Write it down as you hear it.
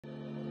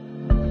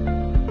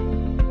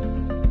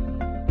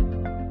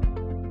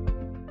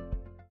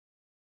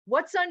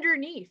what's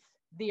underneath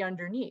the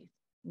underneath?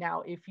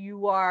 Now, if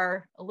you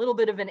are a little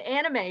bit of an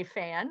anime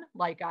fan,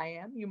 like I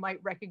am, you might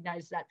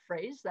recognize that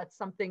phrase. That's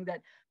something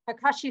that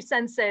Kakashi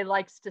Sensei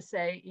likes to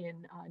say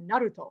in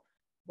Naruto.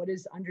 What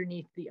is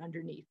underneath the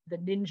underneath? The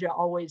ninja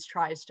always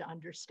tries to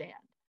understand.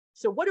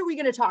 So what are we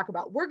going to talk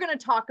about? We're going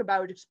to talk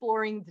about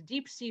exploring the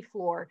deep sea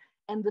floor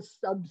and the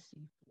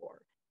subsea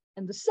floor.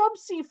 And the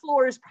subsea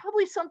floor is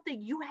probably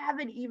something you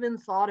haven't even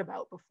thought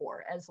about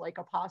before as like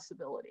a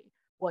possibility.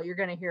 Well, you're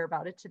going to hear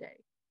about it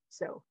today.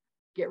 So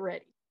get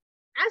ready.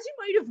 As you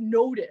might have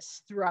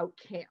noticed throughout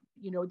camp,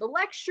 you know, the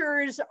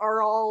lectures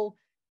are all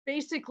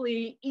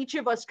basically each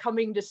of us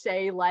coming to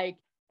say like,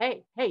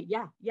 hey,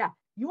 yeah,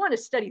 you want to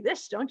study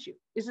this, don't you?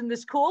 Isn't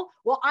this cool?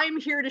 Well, I'm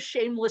here to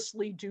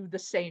shamelessly do the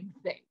same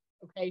thing,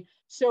 okay?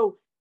 So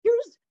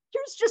here's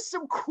just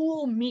some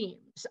cool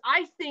memes.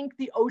 I think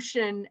the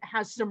ocean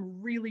has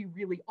some really,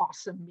 really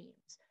awesome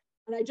memes.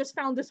 And I just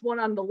found this one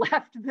on the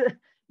left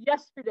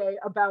yesterday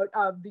about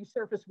the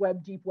surface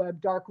web, deep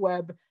web, dark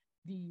web,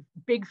 the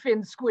big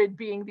fin squid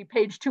being the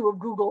page 2 of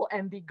Google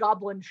and the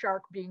goblin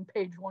shark being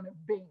page 1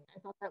 of Bing. I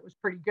thought that was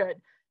pretty good.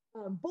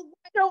 But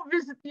why don't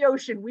visit the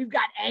ocean? We've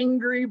got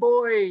angry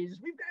boys.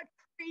 We've got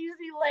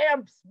crazy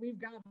lamps. We've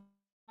got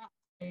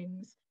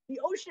things. The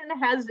ocean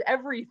has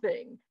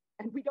everything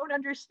and we don't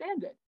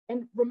understand it.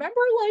 And remember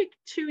like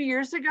 2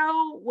 years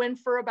ago when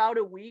for about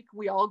a week,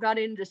 we all got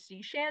into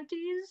sea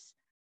shanties?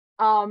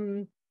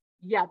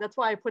 Yeah, that's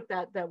why I put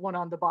that one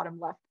on the bottom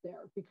left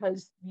there,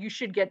 because you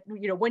should get,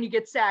 you know, when you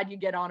get sad, you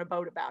get on a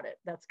boat about it.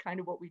 That's kind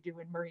of what we do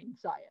in marine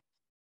science.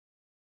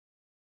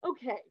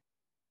 Okay.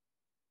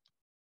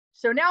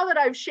 So now that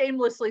I've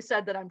shamelessly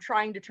said that I'm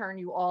trying to turn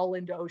you all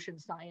into ocean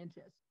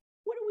scientists,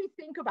 what do we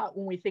think about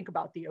when we think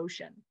about the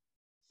ocean?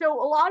 So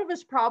a lot of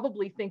us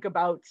probably think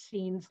about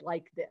scenes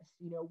like this.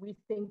 You know, we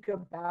think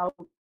about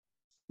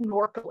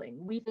snorkeling.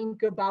 We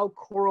think about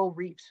coral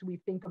reefs. We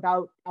think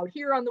about out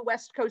here on the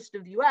west coast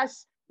of the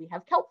US, we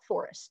have kelp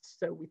forests.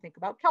 So we think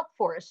about kelp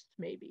forests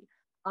maybe.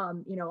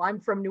 You know, I'm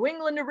from New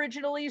England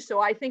originally, so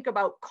I think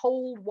about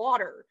cold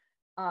water.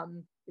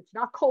 It's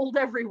not cold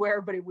everywhere,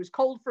 but it was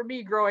cold for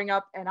me growing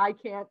up and I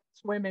can't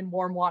swim in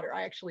warm water.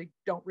 I actually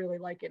don't really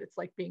like it. It's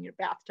like being in a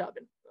bathtub.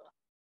 And,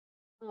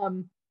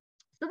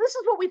 so this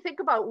is what we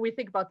think about when we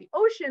think about the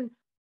ocean,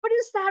 but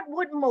is that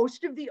what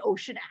most of the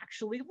ocean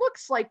actually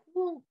looks like?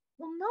 Well,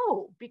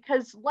 no,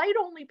 because light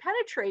only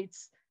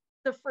penetrates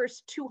the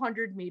first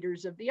 200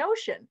 meters of the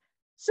ocean.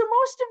 So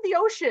most of the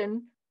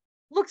ocean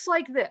looks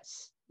like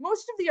this.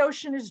 Most of the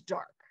ocean is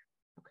dark,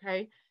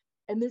 okay?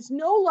 And there's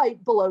no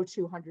light below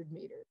 200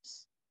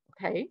 meters,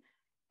 okay?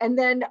 And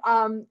then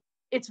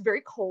it's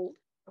very cold,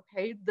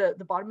 okay? The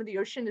bottom of the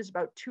ocean is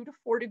about 2 to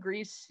 4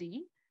 degrees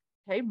C,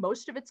 okay?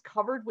 Most of it's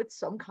covered with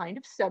some kind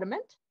of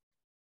sediment.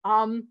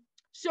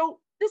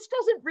 So this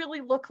doesn't really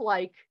look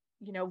like,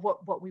 you know,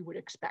 what we would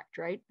expect,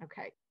 right?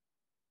 Okay.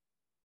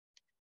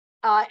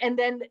 And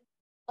then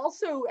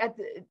also at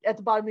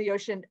the bottom of the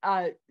ocean,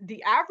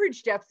 the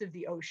average depth of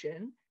the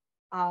ocean,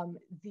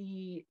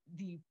 the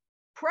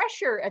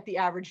pressure at the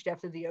average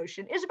depth of the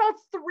ocean is about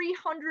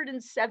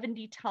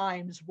 370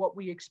 times what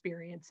we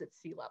experience at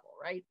sea level,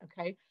 right?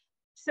 Okay.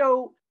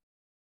 So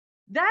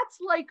that's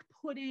like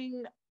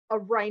putting a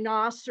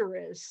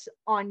rhinoceros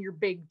on your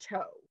big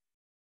toe,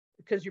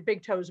 because your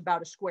big toe is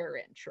about a square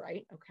inch,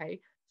 right? Okay.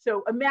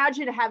 So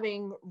imagine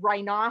having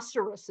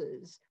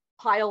rhinoceroses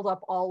piled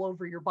up all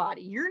over your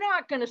body. You're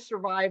not going to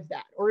survive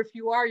that. Or if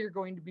you are, you're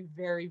going to be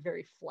very,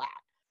 very flat.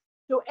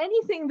 So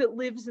anything that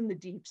lives in the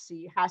deep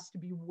sea has to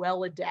be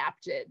well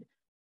adapted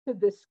to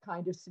this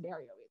kind of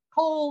scenario. It's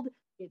cold,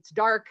 it's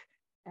dark,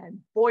 and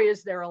boy,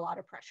 is there a lot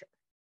of pressure.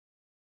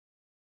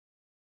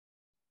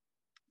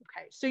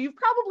 Okay, so you've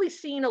probably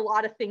seen a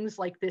lot of things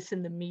like this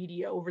in the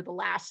media over the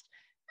last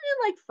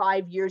like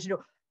 5 years. You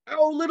know,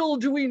 how little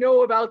do we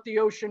know about the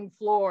ocean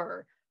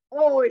floor?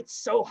 Oh, it's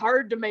so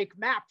hard to make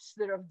maps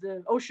that of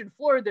the ocean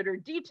floor that are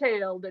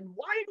detailed. And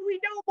why do we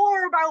know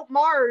more about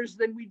Mars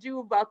than we do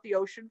about the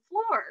ocean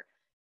floor?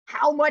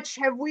 How much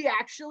have we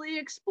actually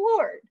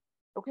explored?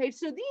 Okay,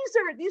 so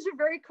these are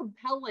very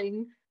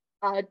compelling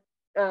headlines.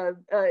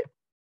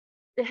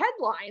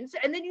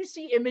 And then you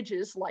see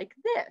images like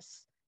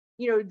this,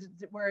 you know,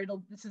 where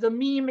this is a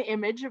meme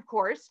image, of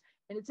course,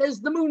 and it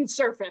says the moon's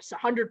surface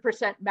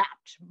 100%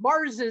 mapped,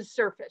 Mars's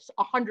surface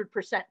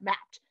 100%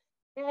 mapped,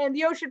 and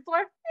the ocean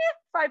floor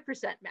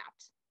 5%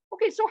 mapped.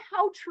 Okay, so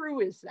how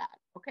true is that?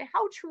 Okay,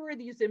 how true are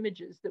these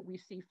images that we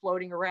see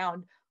floating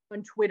around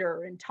on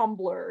Twitter and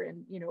Tumblr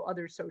and, you know,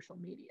 other social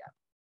media?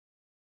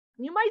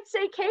 You might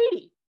say,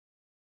 Katie,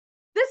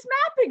 this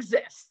map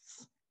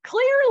exists.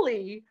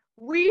 Clearly,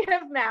 we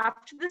have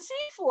mapped the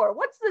seafloor.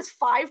 What's this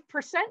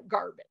 5%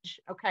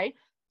 garbage? Okay,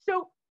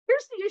 so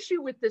here's the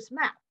issue with this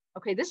map.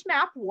 Okay, this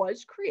map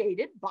was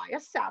created by a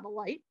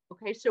satellite.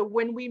 Okay, so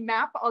when we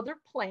map other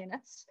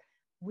planets,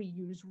 we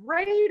use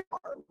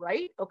radar,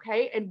 right?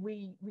 Okay, and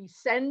we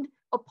send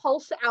a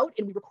pulse out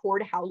and we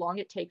record how long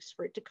it takes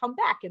for it to come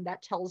back. And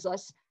that tells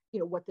us, you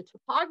know, what the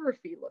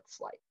topography looks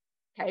like,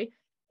 okay?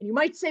 And you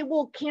might say,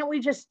 well, can't we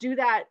just do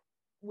that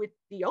with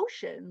the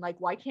ocean. Like,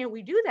 why can't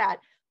we do that?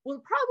 Well,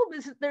 the problem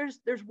is that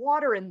there's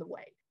water in the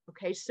way.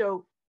 Okay,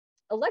 so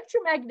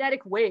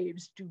electromagnetic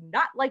waves do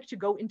not like to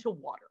go into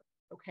water.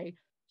 Okay,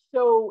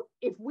 so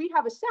if we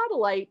have a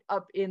satellite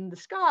up in the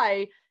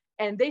sky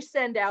and they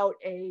send out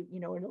an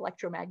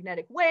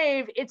electromagnetic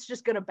wave, it's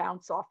just going to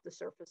bounce off the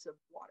surface of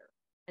water.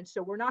 And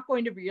so we're not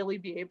going to really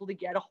be able to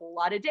get a whole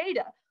lot of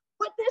data.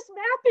 But this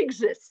map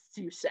exists,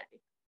 you say.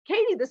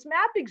 Katie, this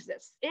map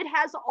exists. It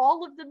has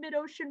all of the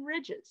mid-ocean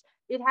ridges.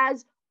 It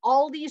has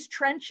all these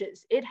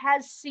trenches. It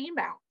has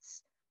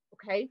seamounts,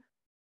 okay?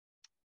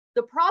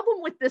 The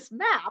problem with this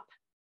map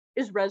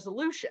is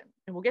resolution.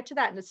 And we'll get to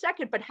that in a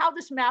second, but how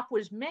this map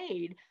was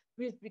made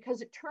is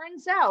because it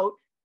turns out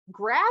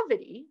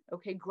gravity,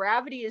 okay,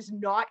 gravity is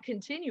not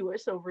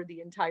continuous over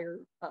the entire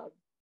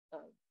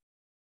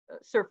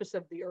surface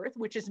of the Earth,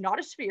 which is not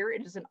a sphere,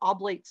 it is an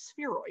oblate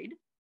spheroid.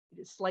 It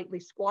is slightly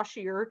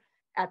squashier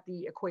at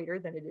the equator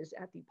than it is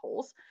at the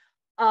poles.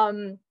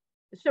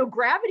 So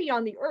gravity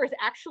on the Earth,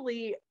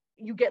 actually,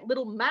 you get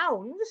little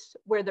mounds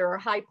where there are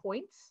high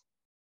points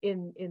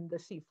in the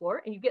seafloor,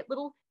 and you get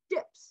little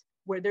dips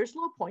where there's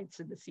low points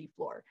in the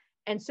seafloor.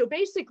 And so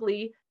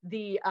basically,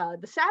 the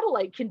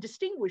satellite can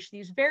distinguish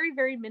these very,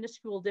 very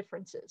minuscule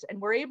differences.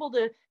 And we're able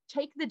to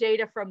take the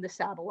data from the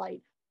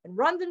satellite and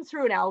run them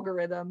through an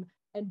algorithm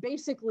and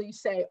basically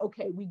say,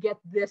 okay, we get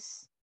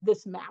this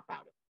map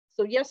out of it.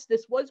 So yes,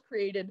 this was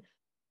created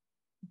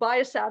by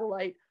a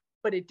satellite,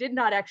 but it did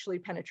not actually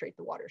penetrate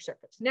the water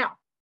surface. Now,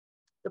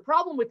 the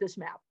problem with this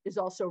map is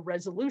also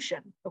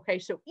resolution. Okay,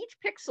 so each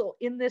pixel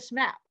in this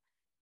map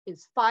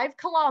is 5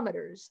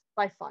 kilometers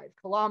by 5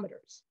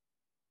 kilometers.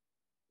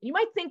 You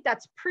might think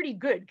that's pretty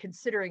good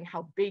considering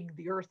how big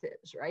the Earth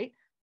is, right?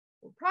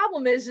 The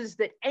problem is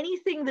that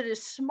anything that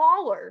is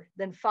smaller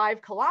than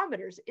 5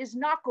 kilometers is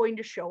not going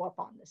to show up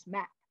on this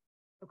map,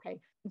 okay?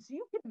 And so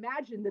you can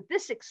imagine that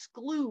this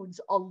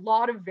excludes a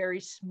lot of very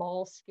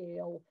small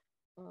scale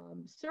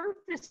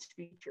surface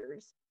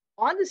features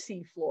on the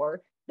seafloor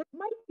that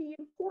might be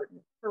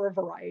important for a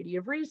variety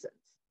of reasons.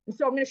 And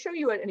so I'm going to show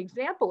you an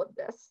example of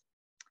this.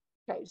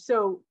 Okay,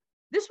 so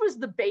this was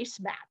the base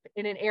map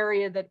in an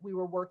area that we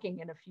were working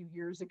in a few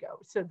years ago.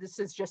 So this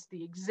is just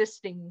the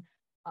existing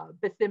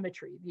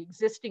bathymetry, the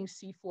existing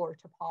seafloor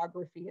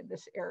topography in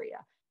this area.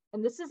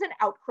 And this is an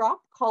outcrop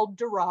called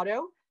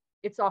Dorado.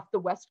 It's off the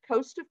west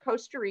coast of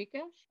Costa Rica.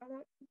 Shout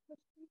out to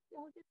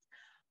Costa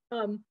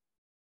Rica.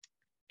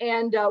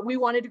 And we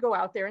wanted to go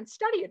out there and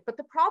study it. But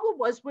the problem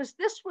was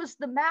this was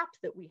the map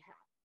that we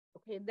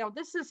had. Okay, now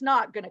this is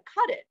not going to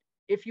cut it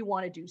if you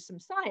want to do some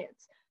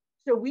science.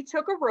 So we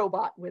took a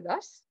robot with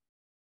us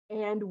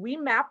and we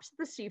mapped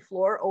the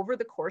seafloor over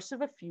the course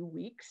of a few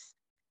weeks.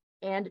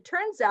 And it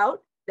turns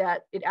out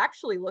that it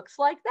actually looks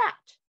like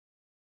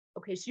that.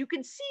 Okay, so you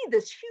can see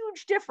this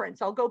huge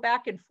difference. I'll go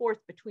back and forth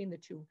between the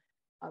two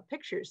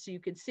pictures. So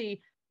you can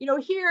see,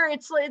 here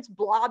it's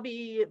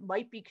blobby, it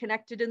might be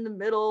connected in the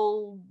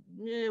middle,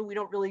 we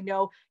don't really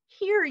know.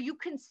 Here you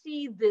can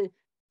see the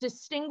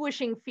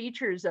distinguishing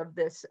features of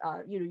this.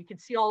 You can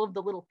see all of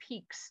the little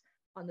peaks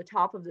on the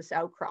top of this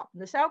outcrop.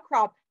 And this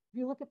outcrop, if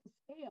you look at the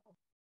scale,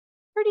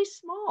 pretty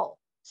small.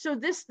 So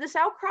this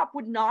outcrop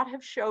would not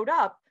have showed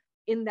up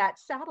in that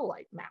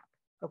satellite map,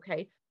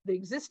 okay? The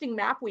existing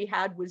map we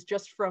had was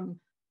just from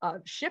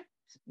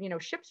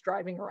ships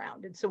driving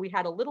around. And so we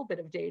had a little bit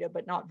of data,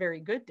 but not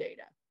very good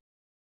data.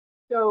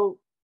 So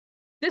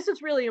this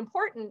is really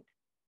important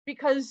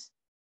because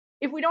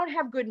if we don't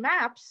have good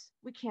maps,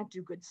 we can't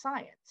do good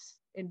science.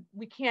 And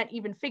we can't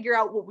even figure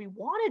out what we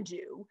want to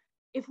do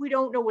if we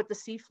don't know what the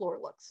seafloor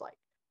looks like.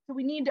 So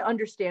we need to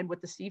understand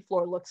what the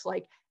seafloor looks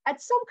like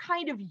at some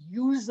kind of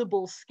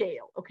usable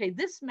scale. Okay,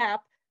 this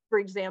map, for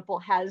example,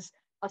 has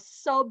a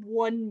sub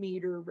 1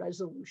 meter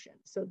resolution.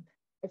 So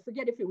I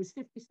forget if it was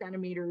 50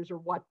 centimeters or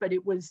what, but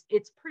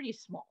it's pretty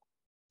small.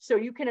 So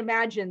you can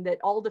imagine that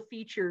all the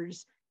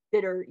features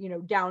that are,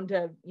 down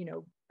to,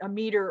 a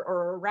meter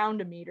or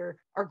around a meter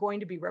are going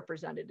to be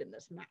represented in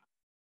this map.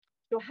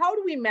 So how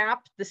do we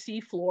map the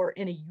seafloor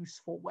in a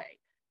useful way?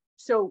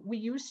 So we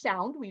use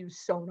sound, we use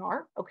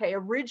sonar. Okay,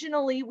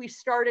 originally we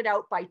started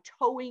out by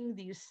towing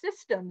these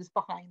systems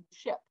behind the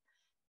ship.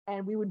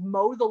 And we would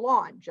mow the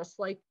lawn, just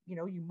like,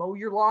 you mow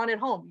your lawn at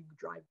home. You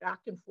drive back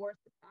and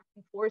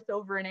forth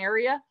over an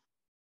area.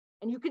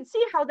 And you can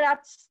see how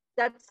that's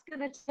going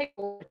to take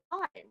a lot of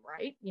time,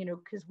 right?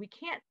 Because we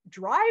can't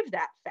drive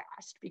that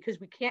fast because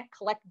we can't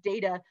collect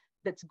data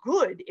that's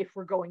good if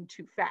we're going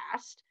too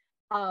fast.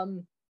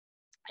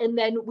 And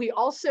then we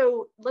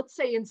also, let's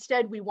say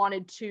instead we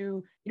wanted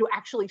to,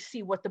 actually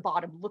see what the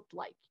bottom looked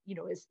like,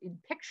 as in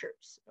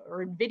pictures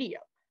or in video.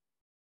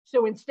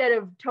 So instead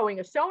of towing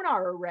a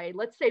sonar array,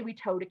 let's say we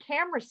towed a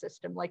camera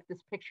system like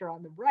this picture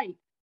on the right.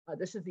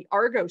 This is the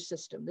Argo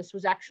system. This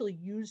was actually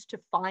used to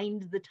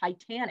find the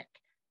Titanic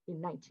in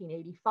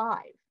 1985,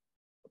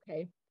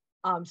 okay?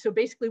 So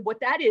basically what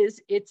that is,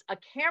 it's a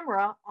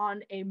camera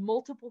on a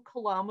multiple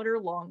kilometer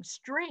long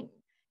string,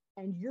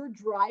 and you're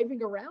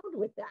driving around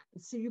with that.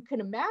 So you can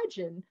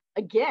imagine,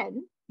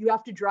 again, you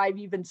have to drive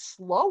even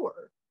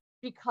slower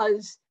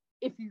because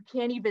if you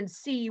can't even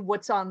see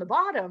what's on the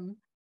bottom,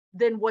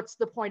 then what's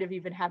the point of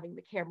even having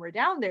the camera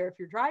down there if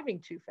you're driving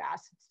too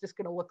fast? It's just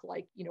going to look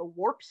like, you know,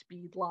 warp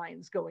speed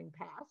lines going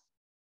past.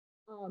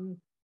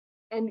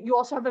 And you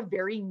also have a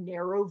very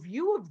narrow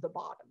view of the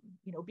bottom,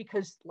 you know,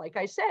 because like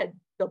I said,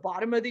 the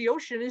bottom of the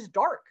ocean is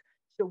dark.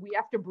 So we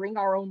have to bring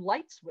our own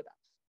lights with us.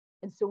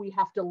 And so we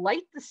have to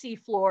light the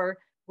seafloor.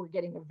 We're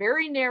getting a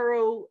very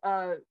narrow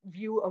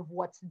view of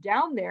what's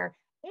down there.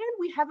 And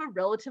we have a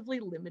relatively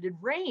limited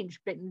range,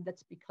 but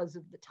that's because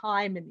of the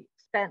time and the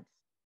expense.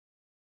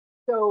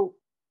 So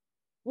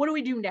what do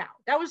we do now?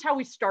 That was how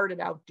we started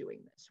out doing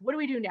this. What do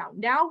we do now?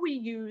 Now we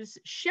use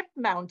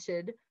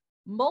ship-mounted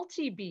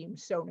multi-beam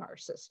sonar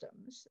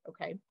systems,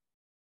 okay?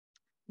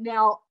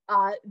 Now,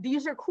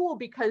 these are cool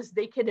because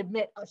they can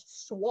emit a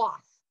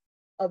swath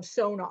of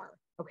sonar,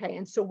 okay?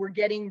 And so we're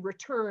getting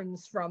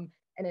returns from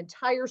an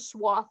entire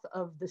swath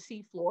of the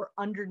seafloor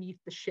underneath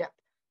the ship.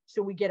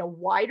 So we get a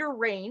wider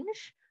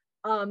range.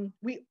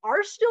 We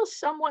are still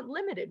somewhat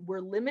limited.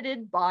 We're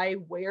limited by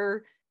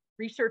where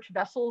research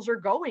vessels are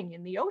going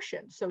in the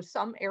ocean. So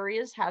some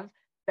areas have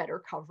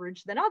better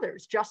coverage than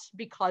others, just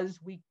because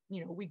we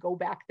go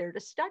back there to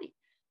study.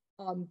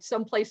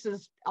 Some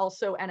places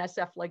also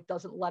NSF like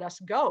doesn't let us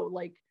go.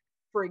 Like,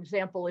 for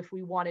example, if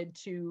we wanted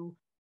to,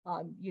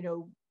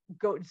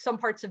 go to some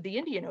parts of the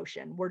Indian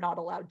Ocean, we're not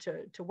allowed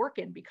to work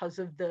in because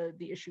of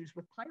the issues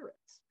with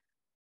pirates.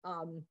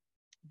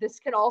 This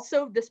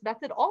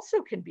method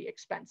also can be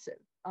expensive,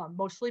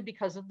 mostly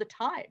because of the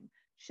time.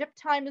 Ship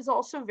time is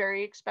also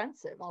very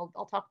expensive.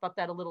 I'll talk about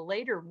that a little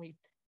later when we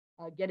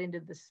get into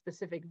the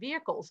specific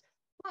vehicles.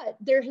 But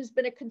there has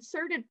been a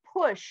concerted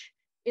push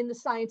in the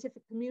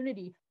scientific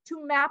community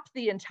to map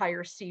the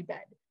entire seabed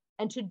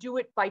and to do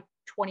it by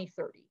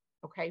 2030,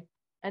 okay?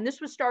 And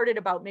this was started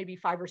about maybe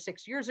 5 or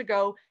 6 years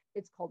ago.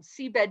 It's called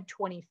Seabed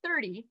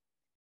 2030.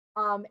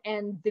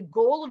 And the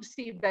goal of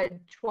Seabed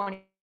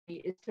 20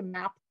 is to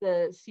map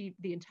the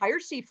entire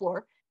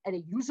seafloor at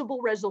a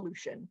usable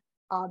resolution,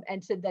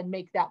 and to then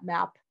make that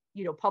map,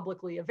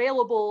 publicly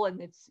available,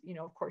 and it's,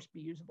 of course, be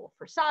usable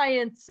for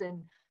science.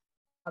 And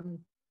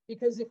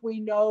because if we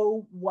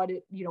know what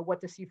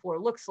the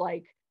seafloor looks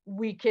like,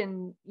 we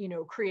can,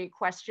 create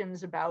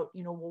questions about,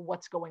 well,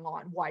 what's going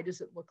on? Why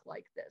does it look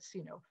like this?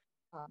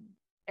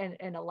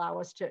 And allow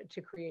us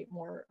to create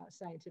more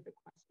scientific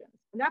questions.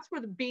 And that's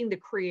where being the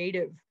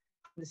creative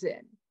comes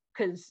in,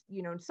 because,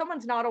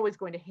 someone's not always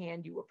going to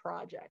hand you a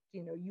project.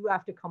 You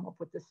have to come up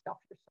with this stuff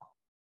yourself.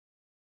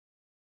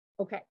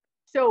 Okay,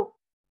 so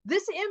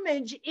this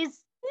image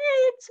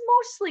it's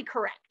mostly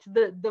correct.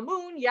 The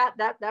moon, yeah,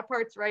 that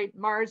part's right.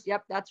 Mars,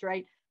 yep, that's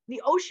right.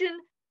 The ocean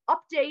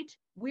update,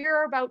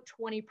 we're about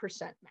 20%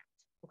 mapped,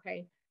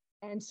 okay?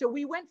 And so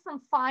we went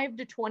from 5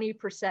 to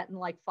 20% in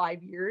like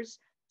 5 years.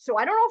 So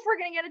I don't know if we're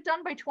gonna get it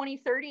done by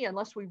 2030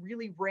 unless we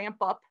really ramp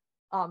up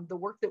the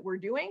work that we're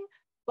doing,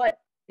 but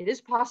it is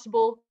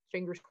possible,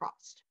 fingers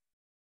crossed.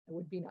 It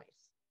would be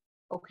nice.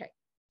 Okay,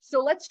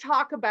 so let's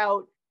talk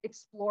about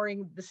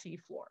exploring the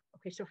seafloor.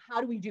 Okay, so how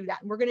do we do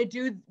that? And we're going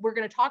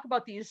to talk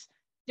about these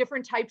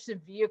different types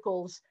of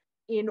vehicles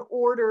in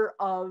order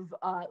of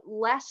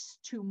less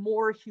to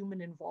more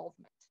human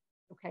involvement.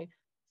 Okay,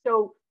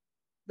 so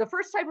the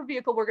first type of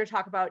vehicle we're going to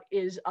talk about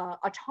is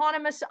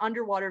autonomous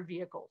underwater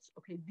vehicles.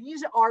 Okay,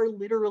 these are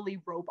literally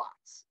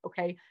robots.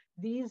 Okay,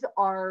 these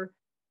are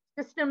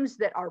systems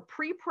that are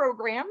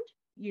pre-programmed.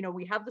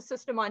 We have the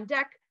system on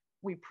deck.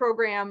 We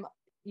program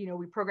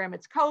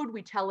its code.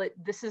 We tell it,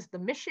 this is the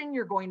mission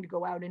you're going to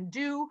go out and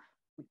do.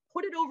 We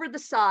put it over the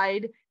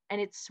side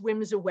and it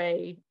swims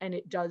away and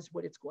it does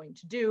what it's going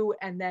to do.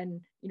 And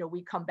then,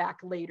 we come back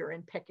later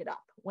and pick it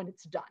up when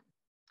it's done.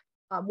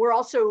 We're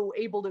also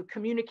able to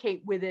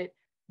communicate with it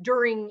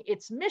during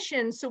its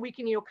mission, so we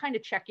can, kind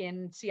of check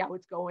in, see how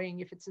it's going,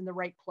 if it's in the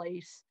right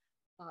place,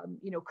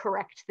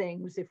 correct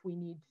things if we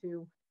need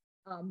to.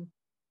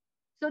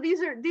 So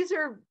these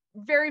are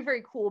very,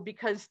 very cool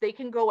because they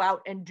can go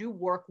out and do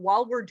work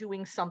while we're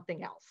doing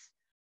something else.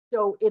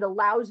 So it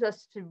allows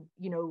us to,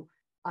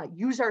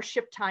 use our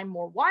ship time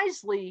more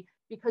wisely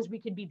because we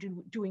could be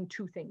doing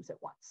two things at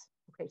once.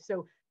 Okay,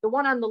 so the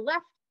one on the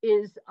left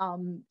is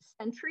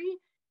Sentry.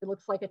 It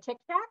looks like a Tic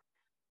Tac.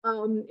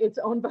 It's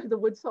owned by the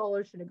Woodsall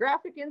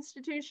Oceanographic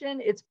Institution.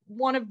 It's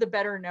one of the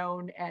better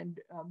known and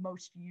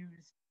most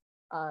used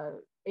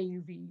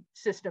AUV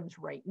systems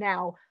right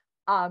now,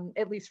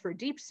 at least for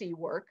deep sea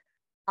work.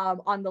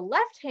 On the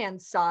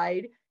left-hand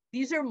side,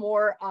 these are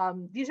more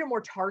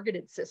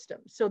targeted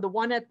systems. So the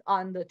one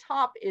on the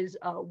top is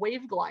a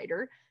wave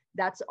glider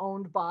that's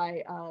owned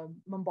by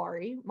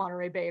MBARI,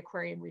 Monterey Bay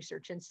Aquarium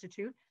Research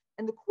Institute.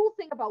 And the cool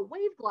thing about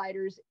wave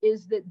gliders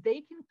is that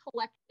they can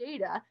collect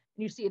data.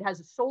 And you see it has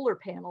a solar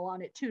panel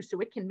on it too, so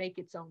it can make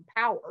its own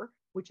power,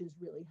 which is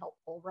really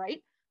helpful,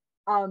 right?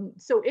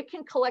 So it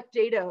can collect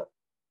data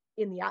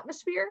in the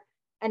atmosphere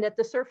and at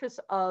the surface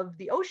of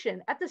the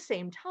ocean at the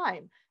same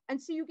time.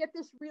 And so you get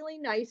this really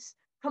nice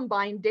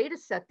combined data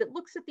set that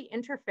looks at the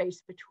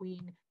interface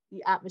between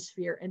the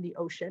atmosphere and the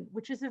ocean,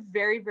 which is a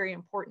very, very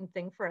important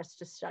thing for us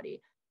to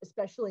study.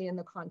 especially in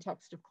the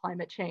context of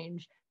climate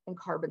change and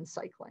carbon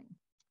cycling.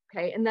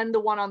 Okay, and then the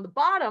one on the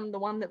bottom, the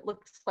one that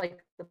looks like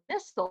the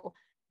missile,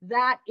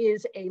 that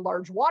is a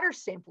large water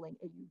sampling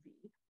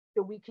AUV.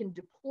 So we can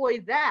deploy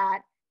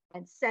that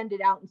and send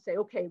it out and say,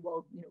 okay,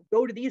 well,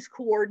 go to these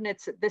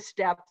coordinates at this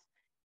depth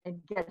and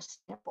get a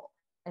sample,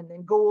 and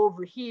then go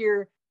over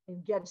here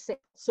and get a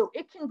sample. So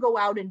it can go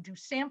out and do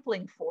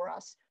sampling for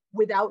us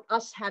without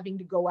us having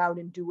to go out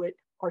and do it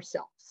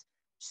ourselves.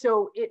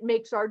 So it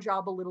makes our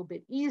job a little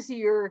bit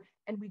easier,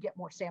 and we get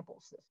more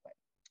samples this way.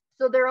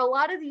 So there are a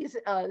lot of these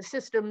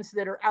systems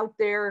that are out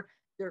there.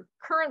 They're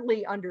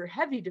currently under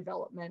heavy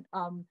development.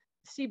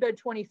 Seabed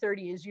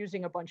 2030 is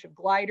using a bunch of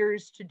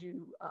gliders to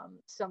do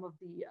some of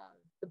the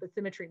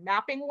bathymetry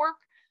mapping work.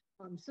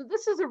 So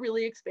this is a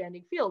really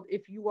expanding field.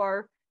 If you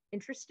are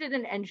interested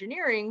in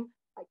engineering,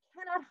 I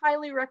cannot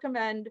highly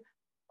recommend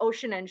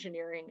ocean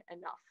engineering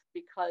enough,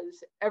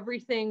 because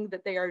everything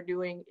that they are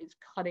doing is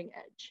cutting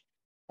edge.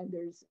 And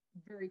there's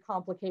very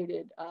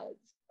complicated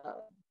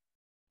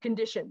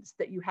conditions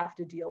that you have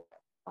to deal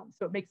with.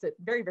 So it makes it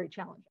very, very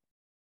challenging.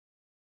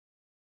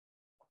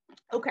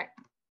 Okay,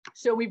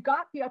 so we've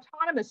got the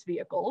autonomous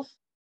vehicles.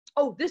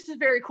 Oh, this is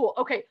very cool.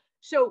 Okay,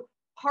 so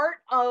part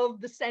of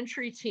the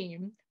Sentry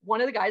team, one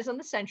of the guys on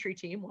the Sentry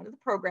team, one of the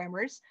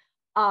programmers,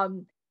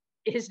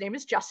 his name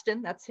is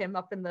Justin. That's him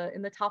up in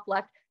the top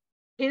left.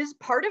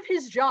 Part of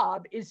his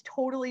job is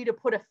totally to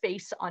put a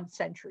face on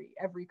Sentry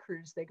every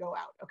cruise they go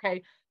out.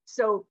 Okay,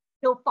 so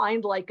he'll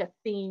find like a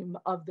theme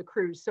of the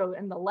cruise. So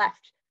in the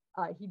left,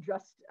 he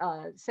dressed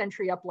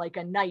Sentry up like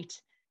a knight,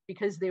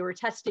 because they were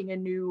testing a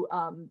new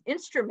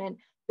instrument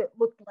that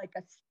looked like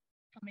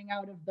coming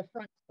out of the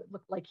front, that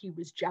looked like he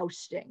was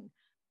jousting.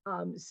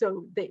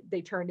 So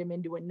they turned him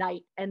into a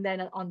knight. And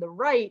then on the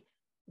right,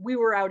 we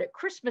were out at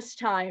Christmas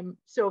time.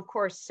 So of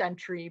course,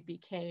 Sentry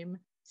became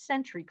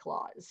Sentry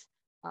Claus.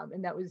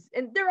 And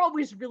they're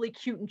always really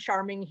cute and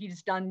charming.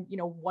 He's done,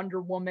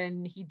 Wonder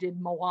Woman, he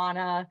did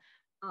Moana.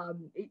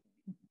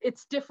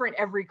 It's different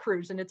every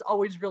cruise, and it's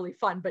always really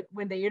fun. But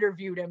when they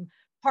interviewed him,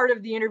 part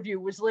of the interview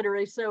was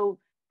literally, so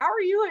how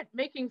are you at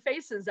making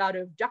faces out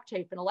of duct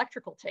tape and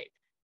electrical tape?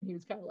 And he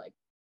was kind of like,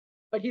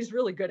 but he's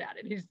really good at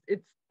it.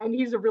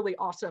 He's a really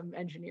awesome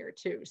engineer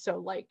too. So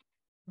like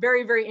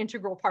very, very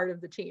integral part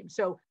of the team.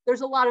 So there's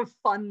a lot of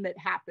fun that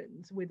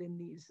happens within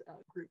these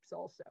groups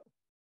also.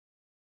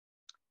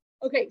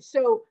 Okay,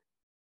 so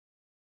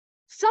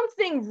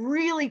something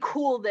really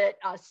cool that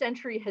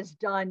Sentry has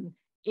done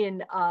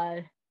in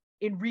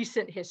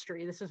recent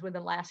history, this is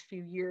within the last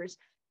few years,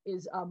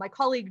 is my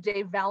colleague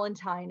Dave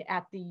Valentine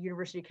at the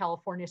University of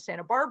California,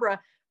 Santa Barbara,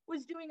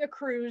 was doing a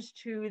cruise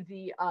to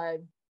the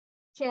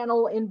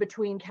channel in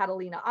between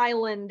Catalina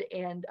Island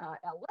and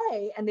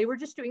LA, and they were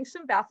just doing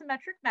some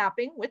bathymetric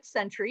mapping with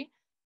Sentry,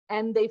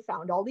 and they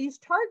found all these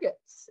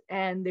targets,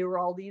 and they were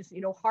all these,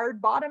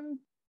 hard bottom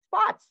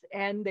spots,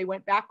 and they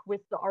went back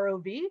with the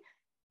ROV,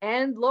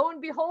 and lo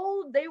and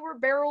behold, they were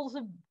barrels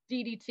of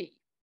DDT.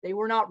 They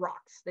were not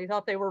rocks. They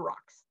thought they were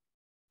rocks.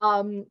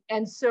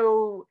 And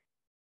so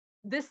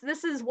this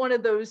is one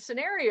of those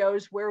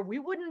scenarios where we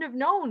wouldn't have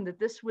known that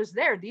this was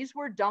there. These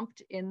were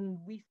dumped in,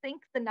 we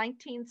think, the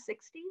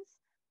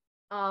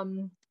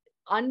 1960s.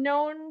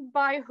 Unknown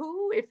by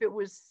who, if it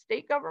was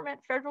state government,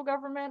 federal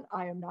government,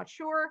 I am not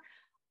sure.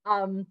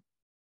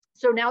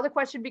 So now the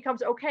question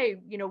becomes, okay,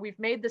 we've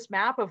made this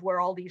map of where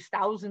all these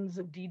thousands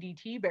of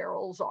DDT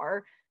barrels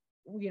are.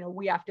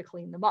 We have to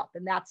clean them up,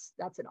 and that's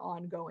an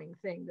ongoing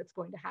thing that's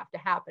going to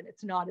happen.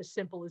 It's not as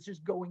simple as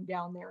just going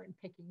down there and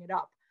picking it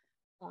up,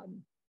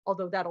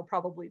 although that'll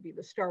probably be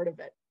the start of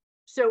it.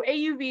 So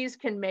AUVs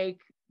can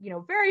make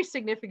very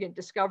significant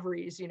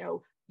discoveries,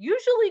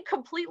 usually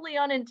completely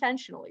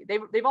unintentionally.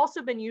 They've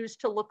also been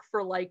used to look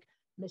for like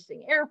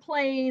missing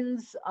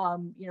airplanes.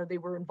 They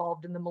were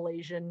involved in the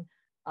Malaysian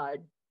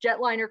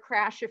jetliner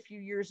crash a few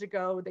years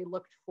ago. They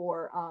looked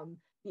for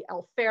the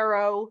El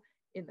Faro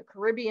in the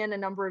Caribbean a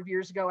number of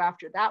years ago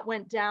after that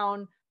went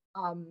down.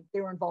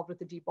 They were involved with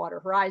the Deepwater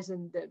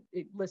Horizon.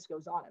 The list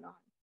goes on and on.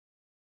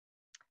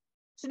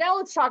 So now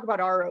let's talk about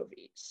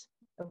ROVs.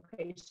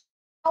 Okay, so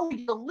now we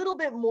get a little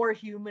bit more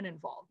human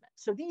involvement.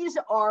 So these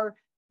are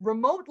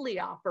remotely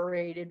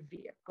operated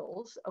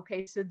vehicles.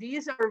 Okay, so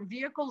these are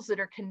vehicles that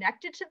are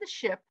connected to the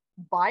ship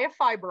by a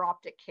fiber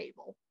optic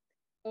cable,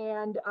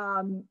 and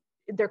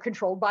they're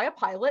controlled by a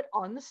pilot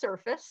on the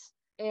surface,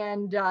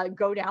 and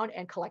go down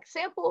and collect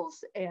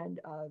samples and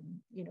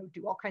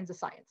do all kinds of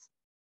science.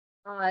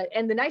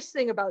 And the nice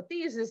thing about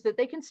these is that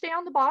they can stay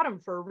on the bottom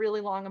for a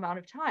really long amount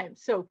of time.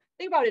 So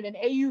think about it, an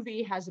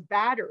AUV has a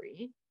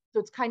battery, so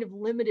it's kind of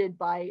limited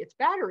by its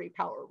battery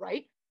power,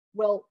 right?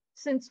 Well,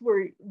 since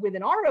we're with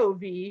an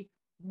ROV,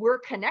 we're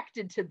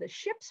connected to the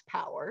ship's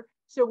power.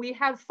 So we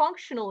have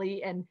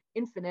functionally an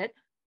infinite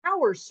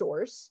power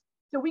source.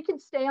 So we can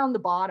stay on the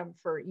bottom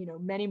for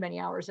many, many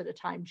hours at a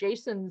time.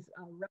 Jason's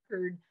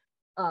record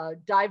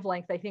dive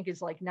length, I think,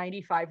 is like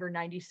 95 or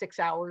 96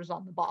 hours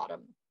on the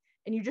bottom.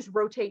 And you just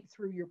rotate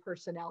through your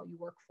personnel. You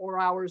work 4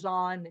 hours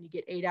on, then you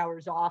get 8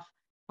 hours off,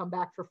 come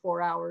back for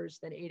 4 hours,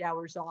 then 8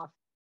 hours off.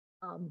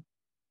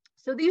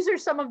 So these are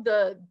some of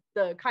the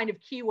kind of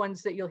key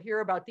ones that you'll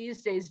hear about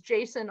these days.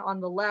 Jason on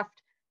the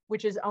left,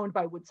 which is owned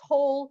by Woods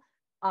Hole,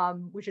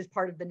 which is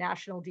part of the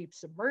National Deep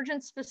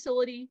Submergence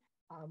Facility,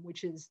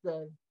 which is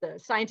the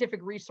scientific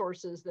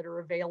resources that are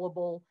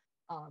available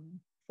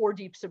for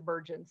deep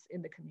submergence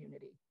in the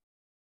community.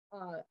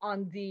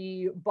 On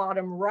the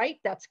bottom right,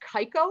 that's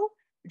Kaiko,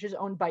 which is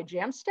owned by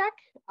Jamstec.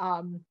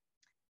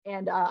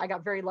 And I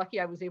got very lucky.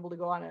 I was able to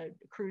go on a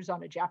cruise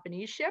on a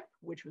Japanese ship,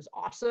 which was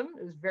awesome.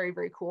 It was very,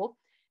 very cool.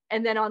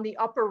 And then on the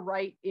upper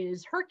right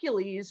is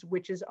Hercules,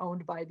 which is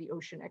owned by the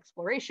Ocean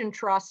Exploration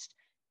Trust.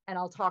 And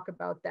I'll talk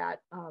about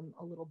that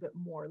a little bit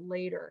more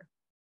later.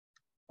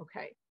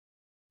 Okay,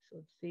 so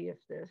let's see if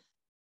this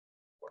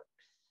works.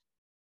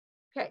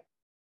 Okay,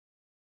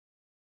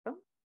 come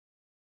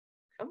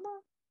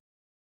on.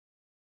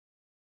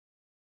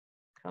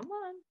 Come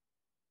on.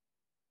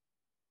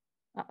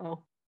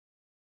 Uh-oh.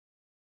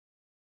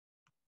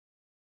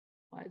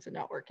 Why is it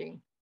not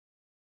working?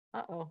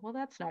 Uh-oh, well,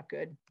 that's not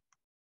good.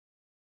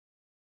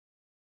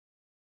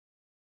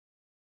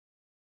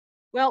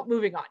 Well,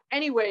 moving on.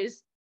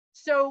 Anyways,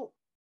 so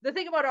the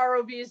thing about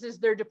ROVs is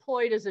they're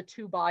deployed as a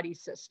two-body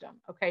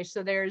system. Okay,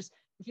 so there's,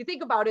 if you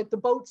think about it, the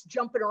boat's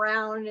jumping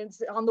around and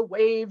it's on the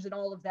waves and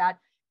all of that.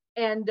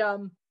 And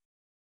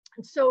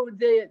so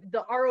the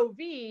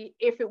ROV,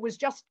 if it was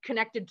just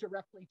connected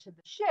directly to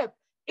the ship,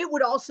 it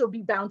would also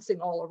be bouncing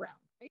all around.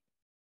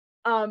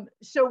 Right?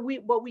 So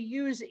what we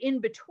use in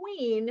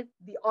between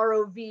the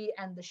ROV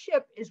and the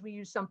ship is we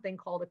use something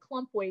called a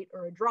clump weight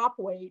or a drop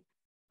weight,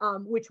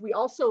 which we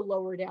also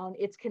lower down.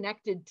 It's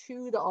connected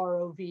to the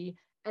ROV,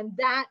 and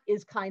that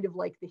is kind of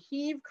like the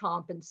heave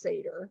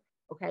compensator,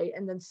 okay?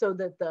 And then so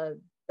that the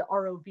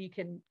ROV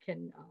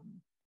can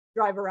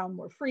drive around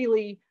more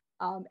freely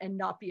and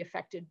not be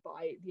affected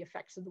by the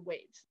effects of the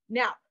waves.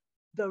 Now,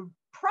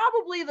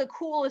 probably the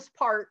coolest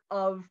part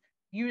of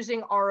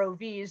using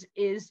ROVs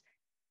is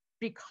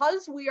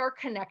because we are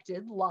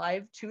connected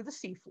live to the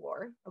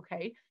seafloor,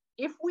 okay?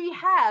 If we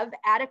have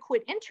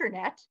adequate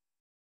internet,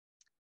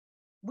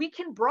 we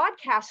can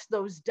broadcast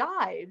those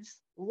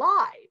dives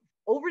live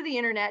over the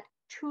internet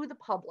to the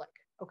public,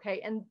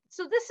 okay? And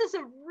so this is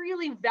a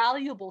really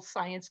valuable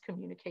science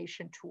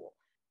communication tool,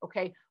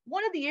 okay?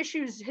 One of the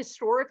issues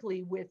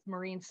historically with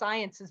marine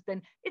science has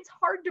been, it's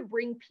hard to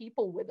bring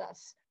people with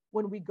us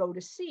when we go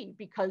to sea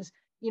because,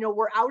 you know,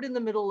 we're out in the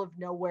middle of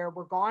nowhere,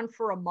 we're gone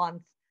for a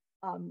month,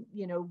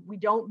 you know, we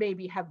don't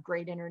maybe have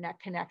great internet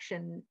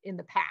connection in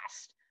the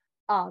past.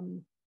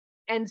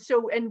 And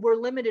we're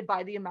limited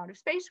by the amount of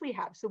space we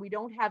have. So we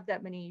don't have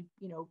that many,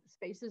 you know,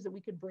 spaces that we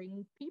could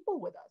bring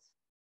people with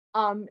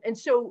us. And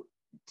so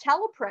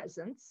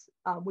telepresence,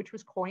 which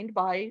was coined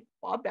by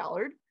Bob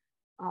Ballard,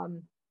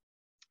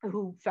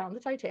 who found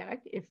the Titanic.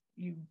 If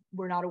you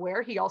were not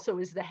aware, he also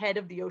is the head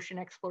of the Ocean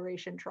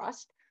Exploration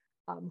Trust,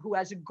 who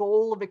has a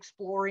goal of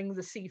exploring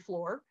the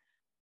seafloor.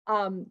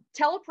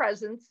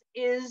 Telepresence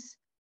is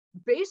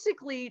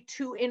basically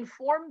to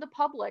inform the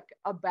public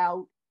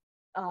about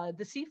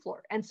the seafloor.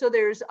 And so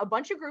there's a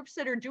bunch of groups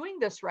that are doing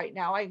this right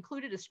now. I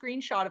included a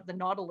screenshot of the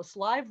Nautilus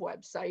Live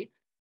website.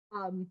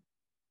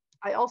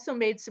 I also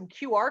made some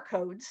QR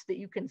codes that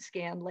you can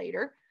scan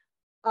later.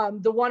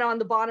 The one on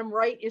the bottom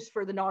right is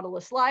for the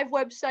Nautilus Live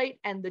website,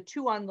 and the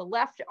two on the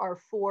left are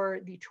for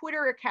the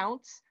Twitter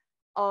accounts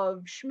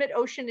of Schmidt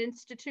Ocean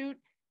Institute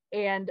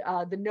and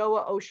the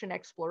NOAA Ocean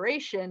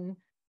Exploration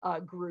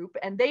group,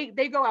 and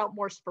they go out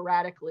more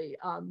sporadically.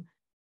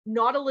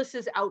 Nautilus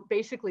is out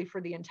basically for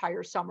the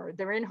entire summer.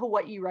 They're in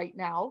Hawaii right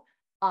now.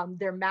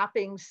 They're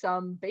mapping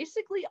some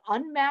basically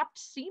unmapped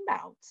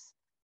seamounts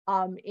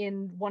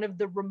in one of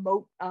the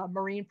remote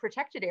marine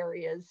protected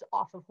areas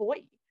off of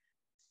Hawaii.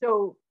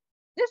 So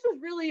this was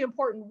really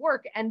important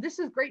work, and this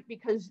is great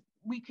because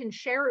we can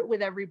share it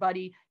with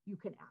everybody. You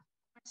can ask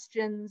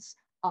questions.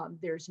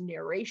 There's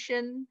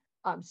narration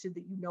so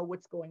that you know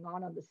what's going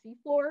on the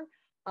seafloor.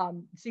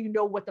 So you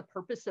know what the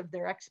purpose of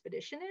their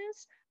expedition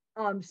is.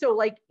 So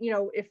like, you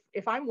know,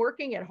 if I'm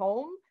working at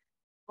home,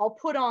 I'll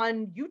put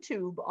on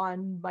YouTube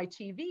on my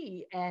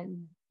TV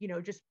and, you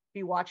know, just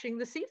be watching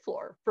the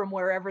seafloor from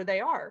wherever they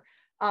are,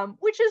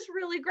 which is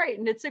really great.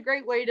 And it's a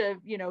great way to,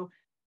 you know,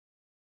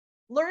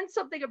 learn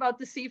something about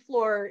the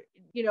seafloor,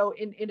 you know,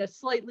 in a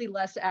slightly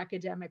less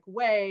academic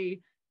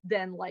way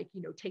than like,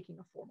 you know, taking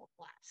a formal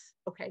class.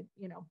 Okay.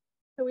 You know,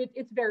 so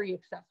it's very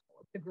accessible.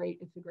 It's a great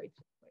situation.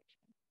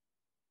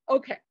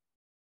 Okay.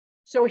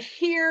 So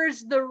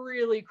here's the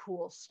really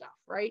cool stuff,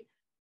 right?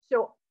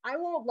 So I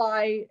won't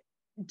lie,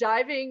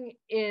 diving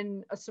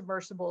in a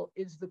submersible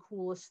is the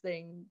coolest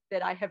thing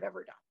that I have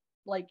ever done,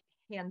 like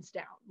hands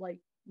down. Like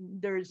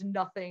there's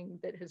nothing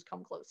that has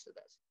come close to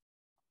this.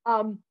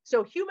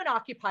 So human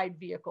occupied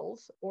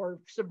vehicles or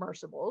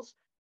submersibles,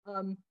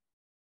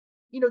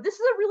 you know, this is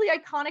a really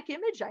iconic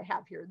image I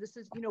have here. This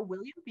is, you know,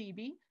 William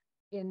Beebe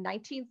in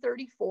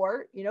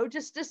 1934, you know,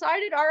 just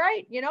decided, all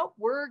right, you know,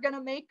 we're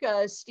gonna make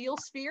a steel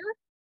sphere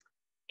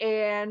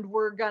and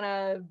we're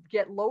gonna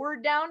get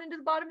lowered down into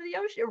the bottom of the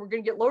ocean. We're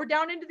gonna get lowered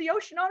down into the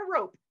ocean on a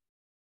rope.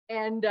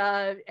 And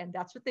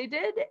that's what they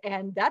did.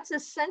 And that's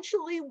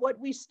essentially what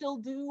we still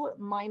do,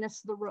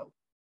 minus the rope.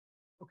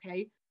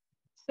 Okay.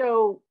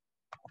 So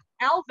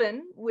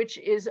Alvin, which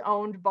is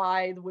owned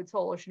by the Woods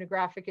Hole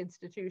Oceanographic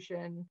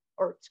Institution,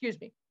 or excuse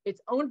me,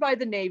 it's owned by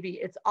the Navy.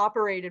 It's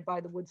operated by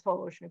the Woods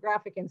Hole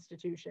Oceanographic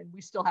Institution.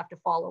 We still have to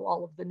follow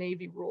all of the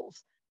Navy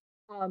rules.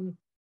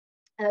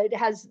 It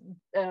has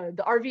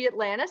the RV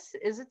Atlantis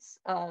is its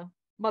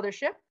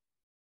mothership.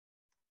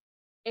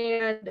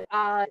 And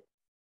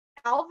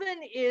Alvin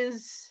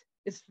it's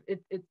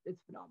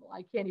phenomenal.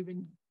 I can't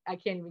even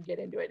get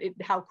into it.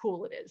 How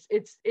cool it is.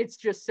 It's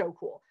just so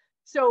cool.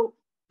 So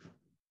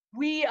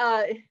we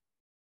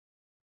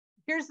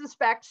here's the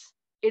specs.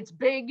 It's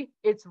big.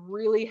 It's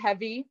really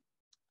heavy.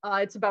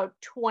 It's about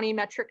 20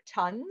 metric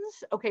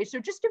tons. Okay, so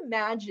just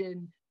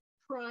imagine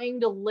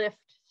trying to lift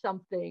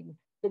something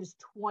that is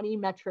 20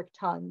 metric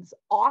tons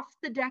off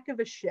the deck of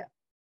a ship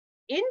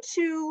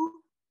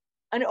into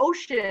an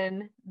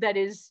ocean that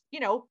is, you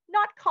know,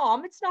 not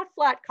calm. It's not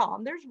flat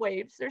calm. There's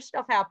waves. There's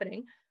stuff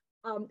happening.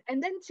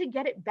 And then to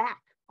get it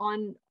back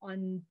on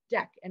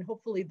deck, and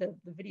hopefully the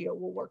video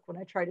will work when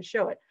I try to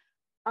show it.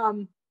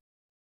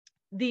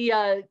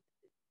 The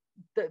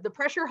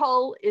pressure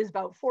hull is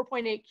about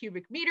 4.8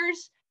 cubic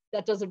meters.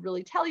 That doesn't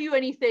really tell you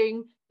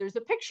anything. There's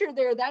a picture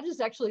there. That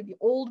is actually the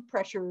old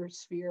pressure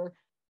sphere.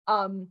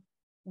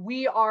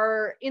 We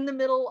are in the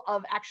middle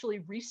of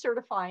actually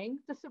recertifying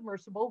the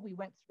submersible. We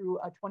went through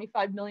a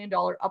 $25 million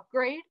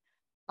upgrade.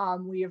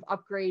 We have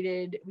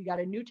upgraded, we got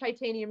a new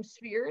titanium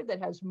sphere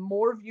that has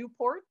more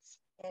viewports.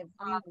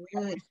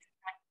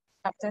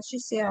 After she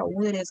said how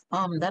wood is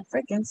that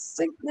freaking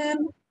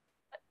sickening.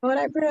 What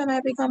I pray and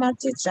I become a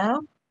teacher.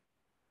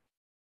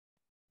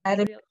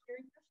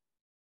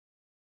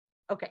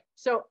 Okay,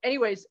 so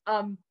anyways,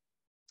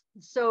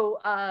 so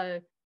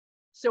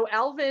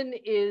Alvin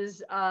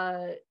is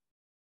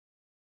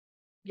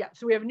yeah,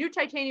 so we have a new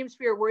titanium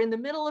sphere. We're in the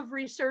middle of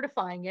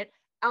recertifying it.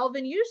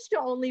 Alvin used to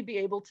only be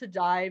able to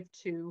dive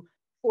to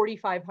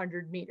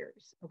 4,500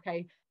 meters,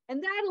 okay?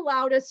 And that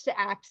allowed us to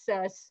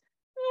access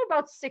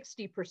about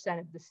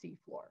 60% of the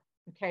seafloor,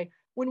 okay?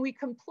 When we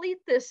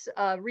complete this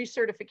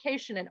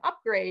recertification and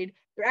upgrade,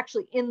 they're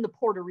actually in the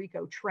Puerto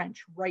Rico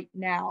Trench right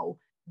now,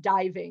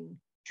 diving,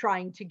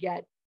 trying to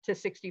get to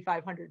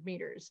 6,500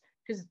 meters,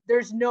 because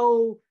there's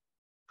no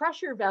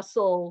pressure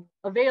vessel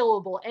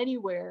available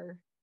anywhere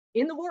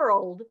in the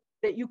world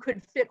that you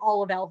could fit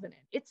all of Alvin in.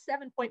 It's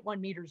 7.1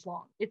 meters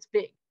long. It's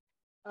big.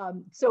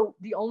 So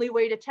the only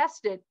way to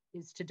test it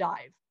is to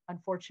dive,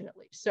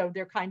 unfortunately. So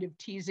they're kind of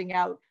teasing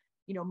out,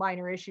 you know,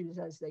 minor issues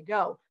as they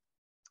go.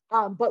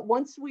 But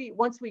once we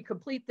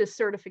complete this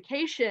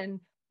certification,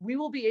 we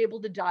will be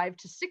able to dive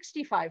to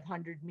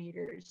 6,500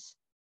 meters,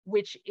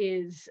 which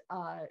is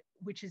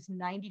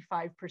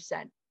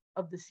 95%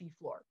 of the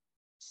seafloor.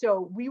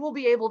 So we will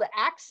be able to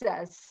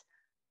access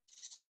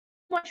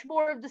much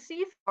more of the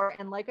seafloor.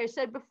 And like I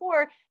said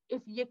before,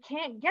 if you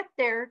can't get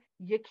there,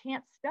 you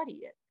can't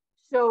study it.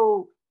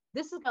 So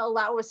this is going to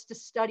allow us to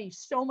study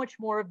so much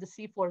more of the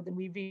seafloor than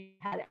we've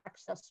had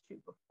access to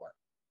before.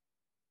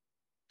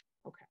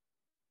 Okay.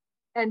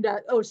 And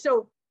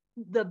so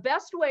the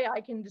best way I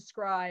can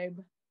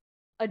describe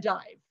a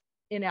dive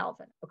in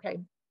Alvin, okay,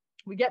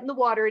 we get in the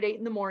water at 8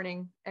 in the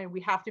morning and we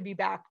have to be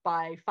back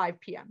by 5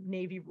 p.m.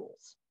 Navy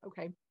rules,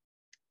 okay?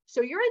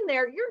 So you're in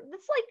there,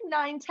 it's like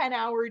 9-10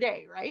 hour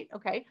day, right?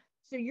 Okay,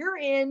 so you're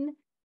in,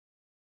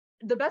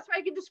 the best way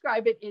I can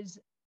describe it is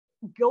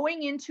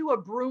going into a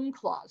broom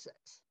closet,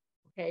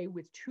 okay,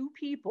 with two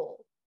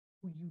people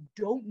who you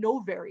don't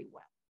know very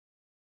well.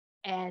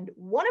 And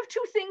one of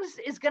two things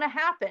is gonna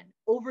happen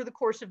over the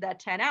course of that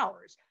 10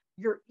 hours.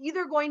 You're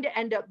either going to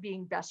end up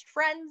being best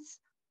friends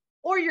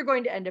or you're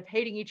going to end up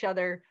hating each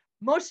other.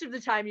 Most of the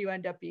time you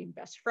end up being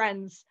best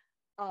friends.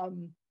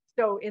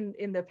 So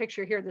in the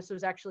picture here, this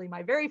was actually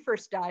my very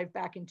first dive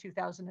back in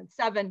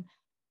 2007.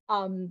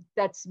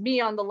 That's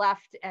me on the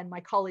left and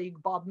my colleague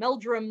Bob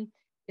Meldrum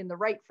in the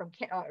right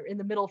in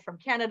the middle from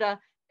Canada.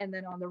 And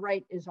then on the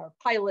right is our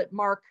pilot,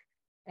 Mark,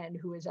 and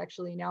who is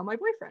actually now my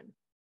boyfriend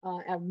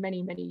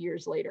many, many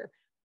years later.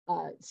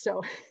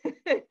 So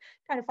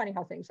kind of funny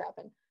how things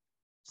happen.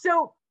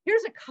 So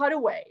here's a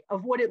cutaway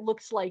of what it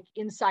looks like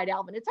inside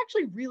Alvin. It's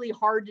actually really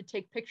hard to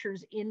take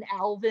pictures in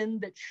Alvin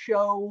that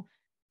show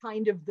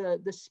kind of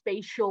the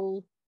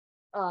spatial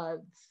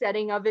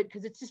setting of it,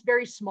 because it's just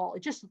very small.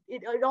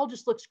 It all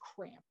just looks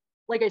cramped.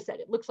 Like I said,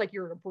 it looks like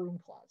you're in a broom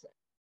closet.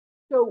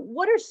 So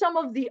what are some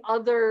of the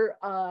other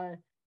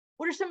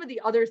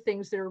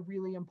things that are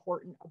really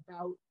important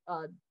about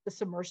the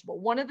submersible?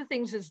 One of the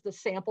things is the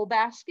sample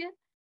basket.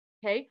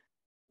 Okay,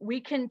 we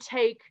can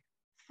take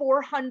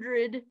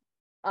 400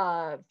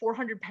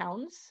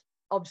 pounds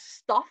of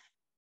stuff.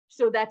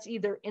 So that's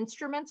either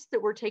instruments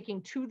that we're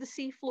taking to the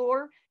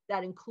seafloor.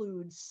 That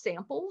includes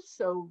samples,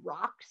 so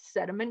rocks,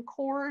 sediment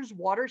cores,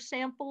 water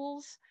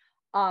samples.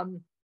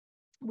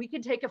 We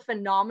can take a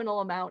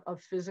phenomenal amount of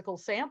physical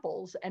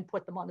samples and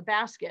put them on the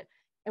basket.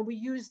 And we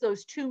use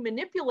those two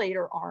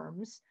manipulator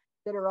arms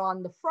that are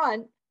on the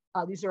front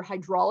These are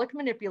hydraulic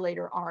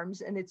manipulator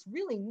arms, and it's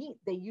really neat.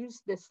 They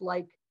use this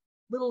like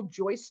little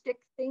joystick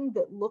thing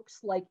that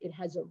looks like it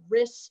has a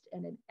wrist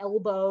and an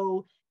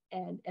elbow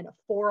and a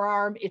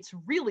forearm. It's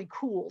really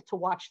cool to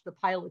watch the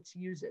pilots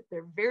use it.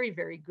 They're very,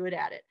 very good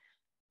at it.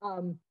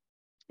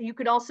 You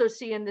can also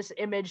see in this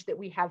image that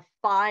we have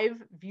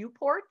 5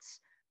 viewports.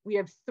 We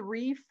have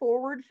 3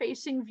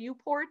 forward-facing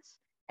viewports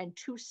and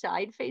 2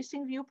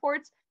 side-facing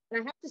viewports.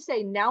 And I have to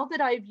say, now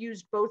that I've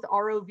used both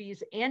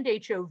ROVs and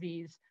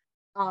HOVs,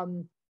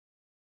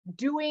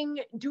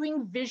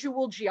 doing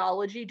visual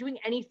geology, doing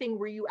anything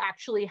where you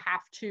actually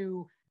have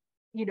to,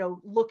 you know,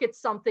 look at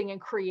something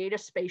and create a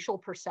spatial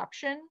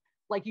perception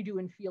like you do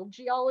in field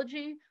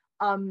geology,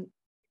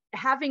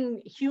 having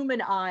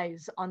human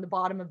eyes on the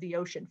bottom of the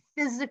ocean,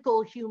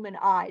 physical human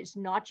eyes,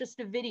 not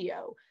just a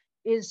video,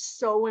 is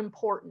so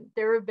important.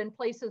 There have been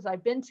places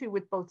I've been to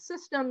with both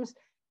systems,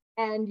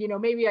 and you know,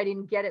 maybe I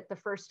didn't get it the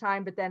first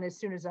time, but then as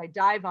soon as I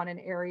dive on an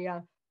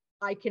area,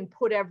 I can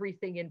put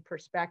everything in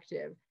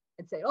perspective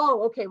and say,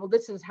 oh, okay, well,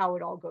 this is how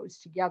it all goes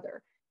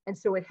together. And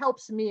so it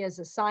helps me as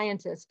a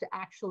scientist to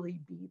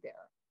actually be there.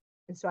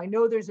 And so I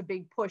know there's a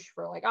big push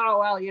for like, oh,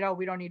 well, you know,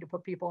 we don't need to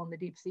put people in the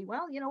deep sea.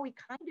 Well, you know, we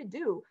kind of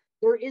do.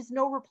 There is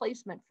no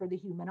replacement for the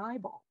human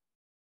eyeball.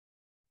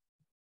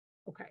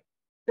 Okay,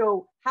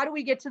 so how do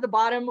we get to the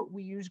bottom?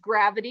 We use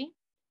gravity.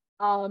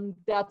 We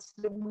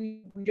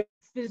don't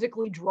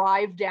physically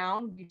drive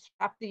down. We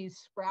strap these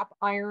scrap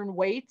iron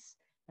weights.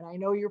 And I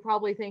know you're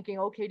probably thinking,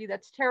 oh, Katie,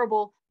 that's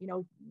terrible, you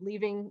know,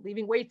 leaving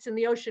weights in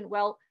the ocean.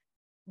 Well,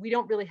 we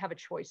don't really have a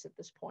choice at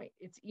this point.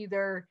 It's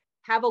either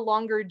have a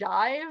longer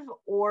dive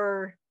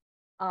or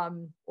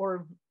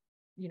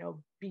you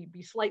know,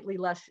 be slightly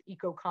less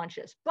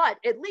eco-conscious. But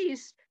at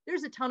least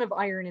there's a ton of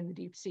iron in the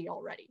deep sea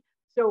already.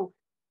 So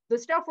the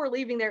stuff we're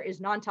leaving there is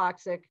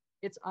non-toxic.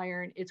 It's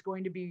iron. It's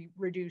going to be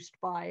reduced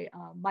by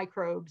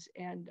microbes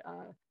and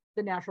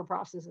the natural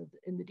processes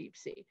in the deep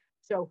sea.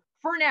 So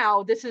for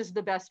now, this is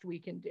the best we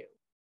can do.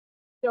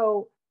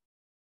 So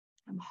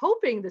I'm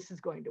hoping this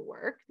is going to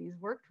work. These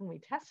worked when we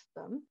test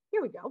them.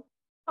 Here we go.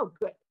 Oh,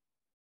 good.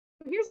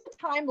 Here's the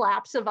time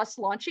lapse of us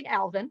launching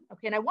Alvin.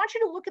 Okay, and I want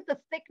you to look at the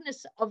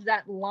thickness of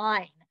that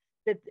line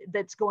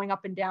that's going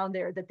up and down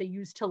there that they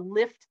use to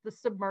lift the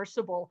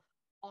submersible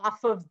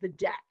off of the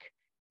deck.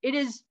 It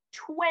is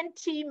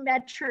 20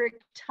 metric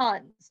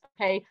tons.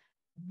 Okay,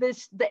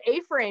 the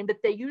A-frame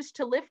that they use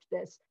to lift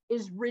this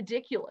is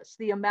ridiculous.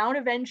 The amount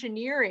of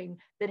engineering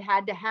that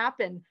had to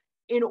happen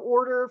in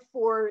order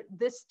for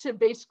this to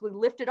basically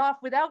lift it off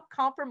without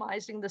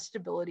compromising the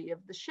stability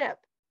of the ship.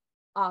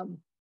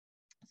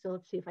 So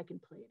let's see if I can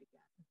play it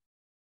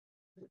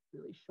again. It's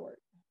really short.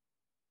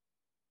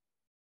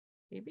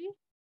 Maybe.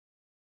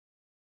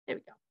 There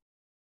we go.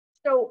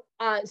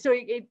 So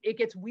it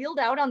gets wheeled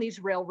out on these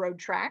railroad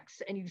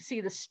tracks, and you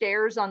see the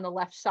stairs on the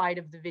left side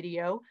of the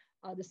video.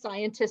 The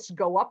scientists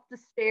go up the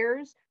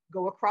stairs,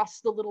 go across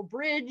the little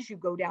bridge, you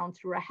go down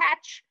through a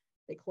hatch,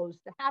 they close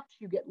the hatch,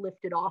 you get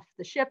lifted off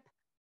the ship,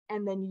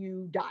 and then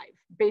you dive.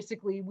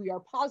 Basically, we are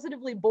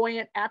positively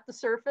buoyant at the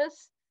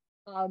surface,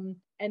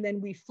 and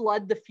then we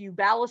flood the few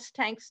ballast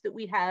tanks that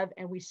we have,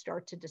 and we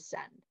start to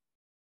descend.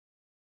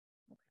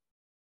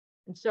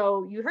 And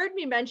so you heard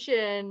me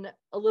mention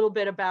a little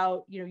bit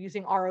about, you know,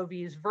 using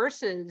ROVs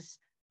versus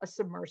a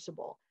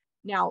submersible.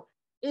 Now,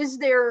 is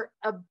there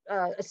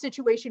a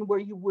situation where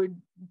you would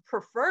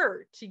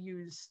prefer to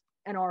use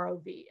an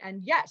ROV?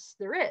 And yes,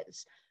 there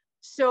is.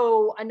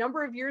 So a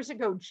number of years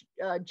ago,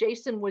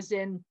 Jason was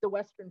in the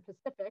Western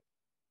Pacific,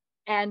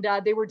 and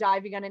they were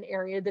diving on an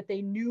area that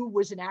they knew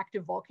was an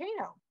active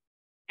volcano.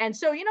 And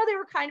so, you know, they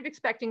were kind of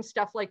expecting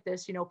stuff like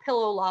this, you know,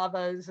 pillow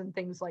lavas and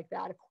things like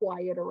that, a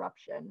quiet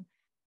eruption.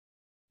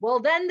 Well,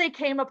 then they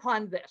came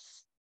upon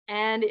this,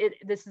 and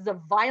this is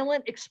a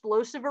violent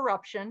explosive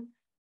eruption.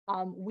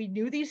 We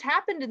knew these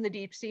happened in the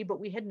deep sea, but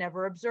we had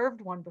never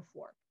observed one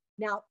before.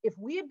 Now, if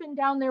we had been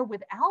down there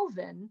with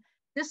Alvin,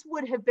 this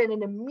would have been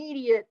an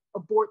immediate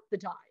abort the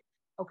dive,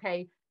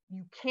 okay?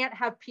 You can't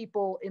have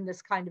people in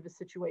this kind of a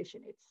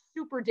situation. It's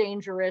super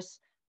dangerous.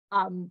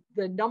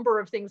 The number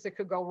of things that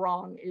could go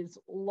wrong is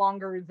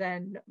longer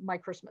than my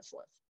Christmas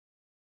list.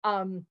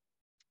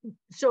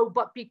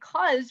 But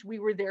because we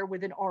were there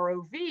with an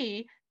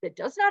ROV that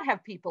does not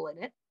have people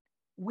in it,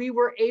 we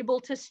were able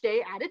to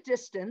stay at a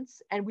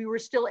distance, and we were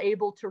still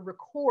able to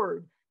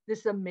record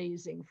this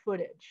amazing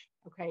footage,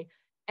 okay?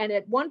 And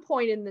at one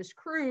point in this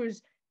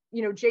cruise,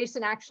 you know,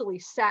 Jason actually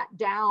sat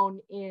down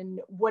in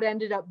what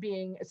ended up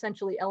being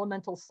essentially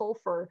elemental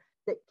sulfur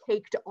that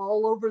caked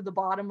all over the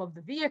bottom of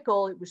the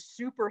vehicle. It was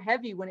super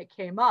heavy when it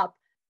came up.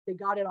 They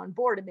got it on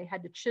board, and they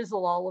had to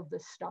chisel all of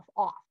this stuff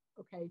off,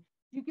 okay?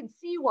 You can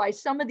see why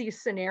some of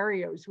these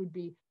scenarios would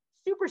be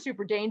super,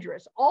 super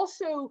dangerous.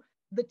 Also,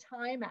 the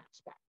time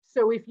aspect.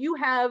 So if you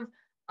have,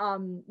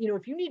 you know,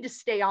 if you need to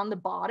stay on the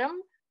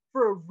bottom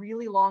for a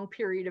really long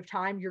period of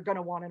time, you're going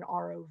to want an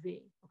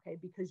ROV, okay?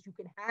 Because you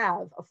can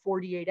have a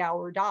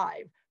 48-hour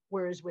dive,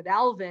 whereas with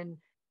Alvin,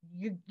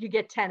 you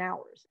get 10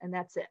 hours, and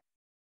that's it.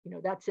 You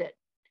know, that's it.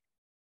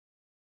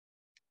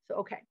 So,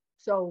 okay.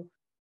 So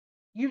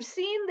you've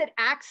seen that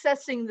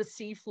accessing the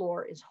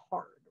seafloor is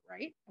hard,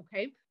 right?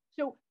 Okay,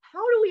 so how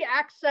do we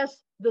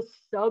access the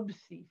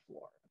subsea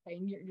floor? Okay,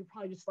 and you're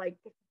probably just like,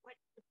 what?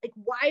 Like,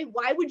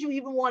 why would you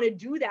even want to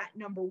do that?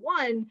 Number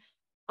one,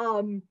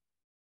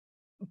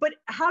 but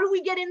how do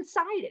we get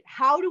inside it?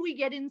 How do we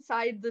get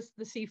inside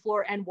the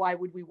seafloor, and why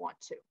would we want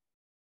to?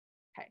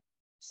 Okay,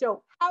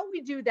 so how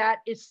we do that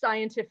is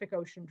scientific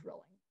ocean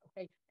drilling.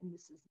 Okay, and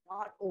this is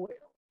not oil.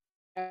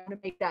 I want to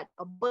make that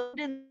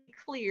abundantly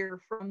clear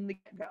from the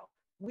get-go.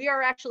 We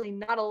are actually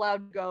not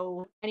allowed to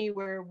go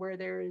anywhere where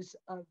there is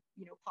a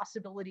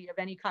possibility of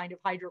any kind of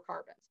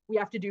hydrocarbons. We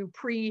have to do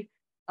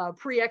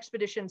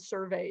pre-expedition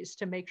surveys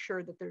to make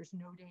sure that there's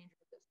no danger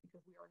of this,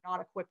 because we are not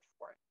equipped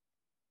for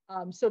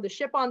it. So the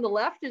ship on the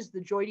left is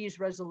the JOIDES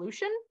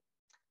Resolution.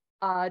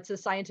 It's a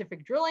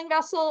scientific drilling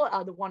vessel.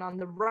 The one on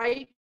the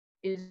right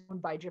is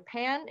owned by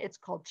Japan. It's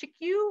called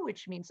Chikyu,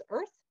 which means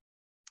Earth.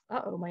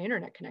 Uh-oh, my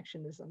internet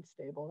connection is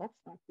unstable.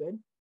 That's not good.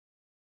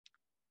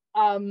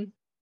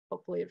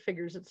 Hopefully it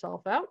figures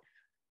itself out.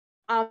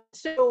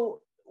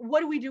 So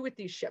what do we do with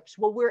these ships?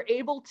 Well, we're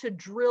able to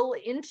drill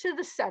into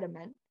the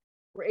sediment.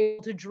 We're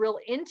able to drill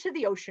into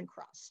the ocean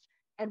crust.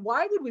 And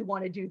why would we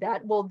want to do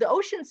that? Well, the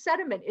ocean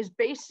sediment is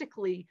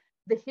basically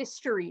the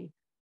history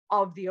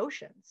of the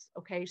oceans.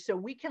 Okay, so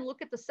we can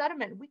look at the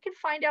sediment. We can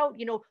find out,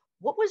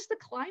 what was the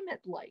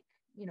climate like,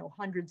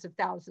 hundreds of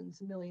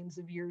thousands, millions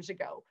of years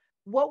ago?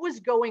 What was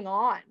going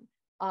on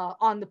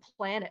the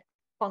planet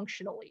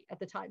functionally at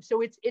the time?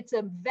 So it's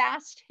a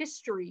vast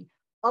history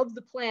of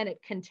the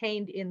planet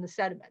contained in the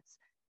sediments.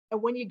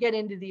 And when you get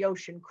into the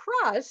ocean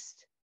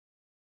crust,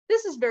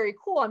 this is very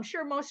cool. I'm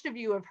sure most of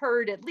you have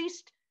heard, at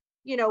least,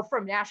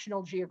 from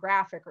National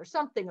Geographic or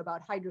something,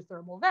 about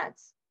hydrothermal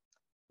vents.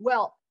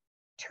 Well,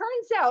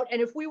 turns out,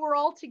 and if we were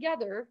all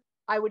together,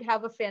 I would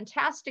have a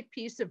fantastic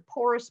piece of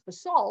porous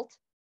basalt,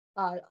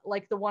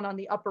 like the one on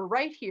the upper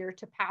right here,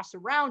 to pass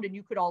around, and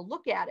you could all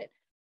look at it.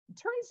 It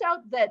turns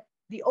out that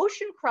the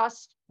ocean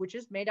crust, which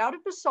is made out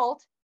of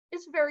basalt,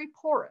 is very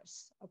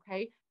porous,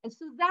 okay? And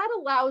so that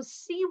allows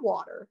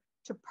seawater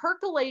to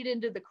percolate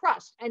into the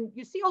crust. And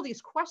you see all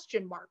these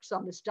question marks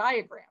on this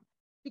diagram,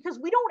 because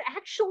we don't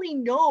actually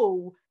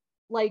know,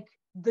 like,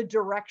 the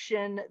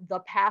direction, the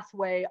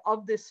pathway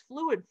of this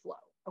fluid flow,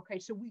 okay?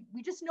 So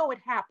we just know it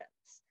happens.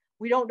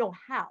 We don't know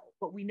how,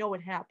 but we know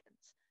it happens.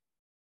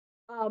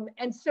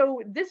 And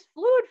so this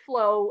fluid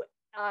flow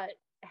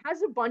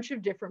has a bunch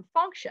of different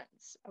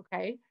functions,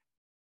 okay?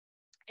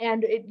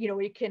 And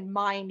it can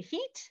mine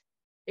heat.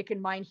 It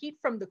can mine heat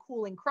from the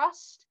cooling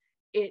crust.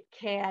 It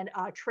can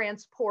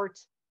transport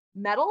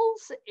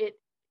metals.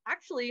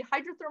 Actually,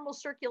 hydrothermal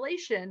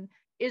circulation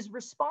is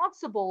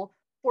responsible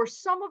for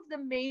some of the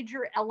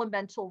major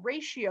elemental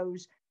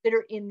ratios that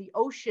are in the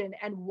ocean,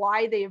 and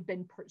why they have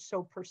been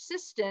so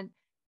persistent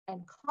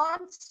and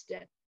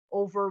constant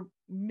over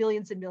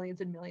millions and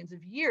millions and millions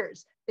of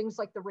years. Things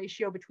like the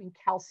ratio between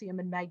calcium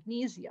and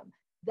magnesium.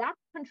 That's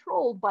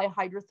controlled by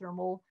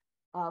hydrothermal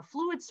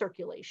fluid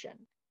circulation.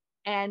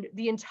 And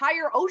the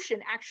entire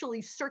ocean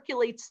actually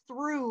circulates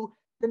through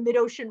the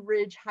mid-ocean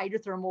ridge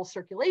hydrothermal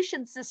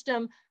circulation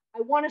system.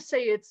 I want to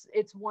say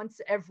it's once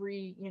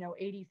every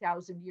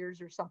 80,000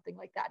 years or something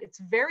like that. It's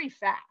very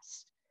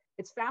fast.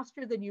 It's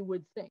faster than you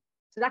would think.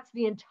 So that's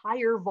the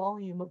entire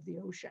volume of the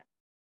ocean.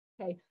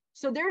 Okay,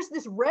 so there's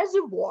this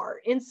reservoir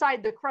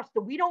inside the crust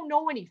that we don't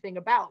know anything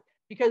about,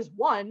 because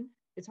one,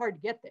 it's hard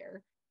to get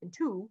there, and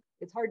two,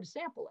 it's hard to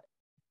sample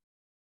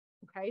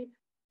it. Okay,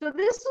 so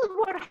this is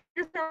what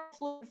hydrothermal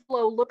fluid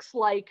flow looks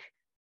like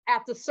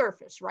at the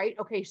surface, right?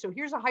 Okay, so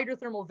here's a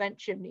hydrothermal vent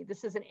chimney.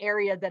 This is an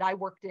area that I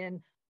worked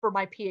in for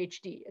my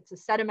PhD. It's a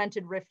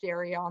sedimented rift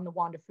area on the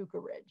Juan de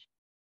Fuca Ridge.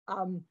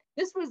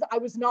 I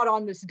was not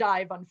on this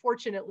dive,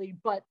 unfortunately,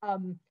 but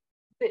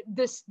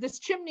this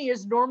chimney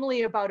is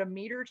normally about 1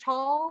 meter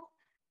tall,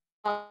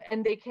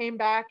 and they came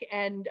back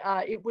and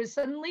it was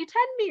suddenly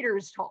 10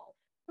 meters tall.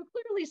 So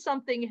clearly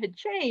something had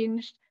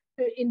changed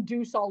to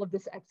induce all of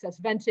this excess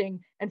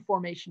venting and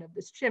formation of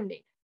this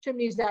chimney.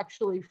 Chimneys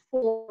actually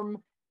form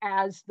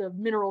as the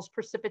minerals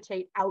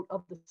precipitate out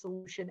of the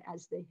solution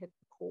as they hit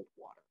the cold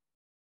water.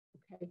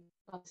 Okay,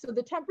 so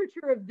the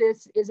temperature of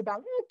this is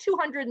about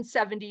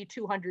 270,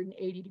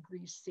 280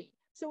 degrees C.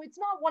 So it's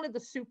not one of the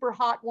super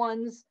hot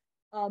ones,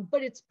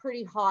 but it's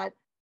pretty hot.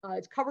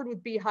 It's covered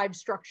with beehive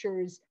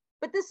structures,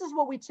 but this is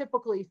what we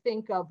typically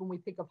think of when we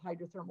think of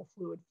hydrothermal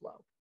fluid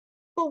flow.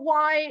 But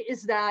why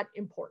is that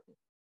important?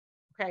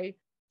 Okay,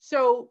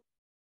 so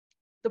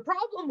the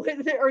problem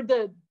with it, or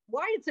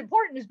why it's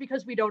important, is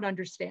because we don't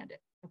understand it.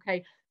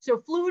 Okay, so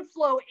fluid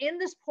flow in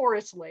this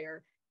porous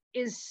layer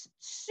is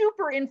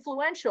super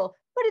influential,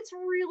 but it's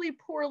really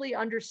poorly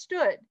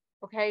understood.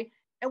 Okay,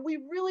 and we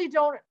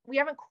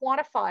haven't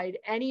quantified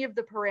any of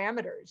the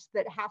parameters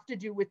that have to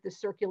do with the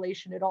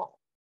circulation at all.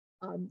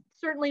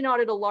 Certainly not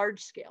at a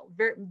large scale,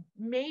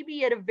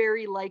 maybe at a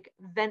very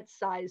vent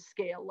size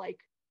scale, like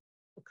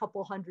a couple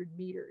 100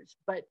 meters,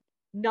 but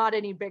not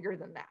any bigger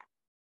than that.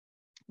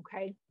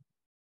 Okay,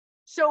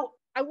 so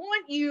I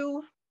want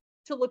you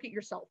to look at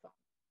your cell phone.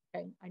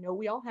 Okay, I know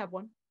we all have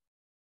one.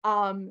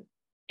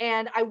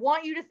 And I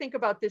want you to think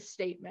about this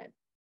statement.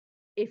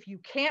 If you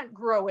can't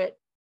grow it,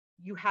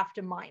 you have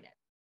to mine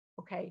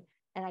it, okay?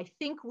 And I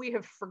think we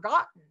have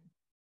forgotten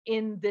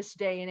in this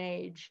day and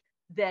age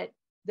that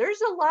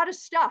there's a lot of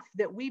stuff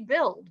that we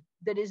build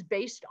that is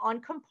based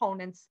on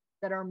components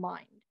that are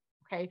mined,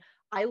 okay?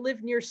 I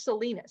live near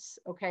Salinas,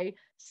 okay?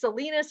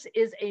 Salinas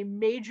is a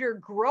major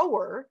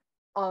grower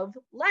of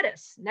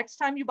lettuce. Next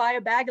time you buy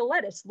a bag of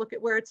lettuce, look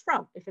at where it's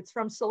from. If it's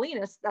from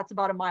Salinas, that's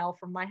about a mile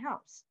from my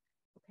house,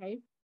 okay?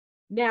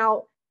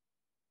 Now,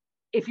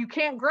 if you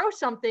can't grow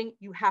something,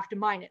 you have to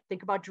mine it.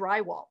 Think about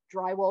drywall.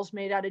 Drywall's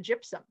made out of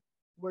gypsum.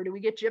 Where do we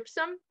get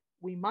gypsum?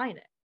 We mine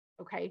it,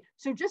 okay?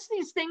 So just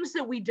these things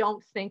that we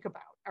don't think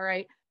about, all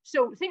right?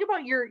 So think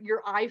about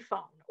your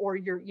iPhone or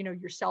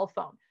your cell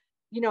phone.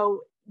 You know,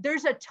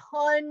 there's a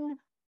ton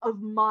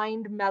of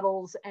mined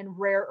metals and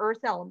rare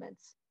earth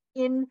elements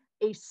in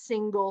a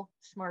single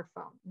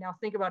smartphone. Now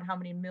think about how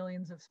many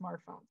millions of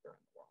smartphones are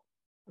in the world,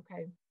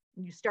 okay?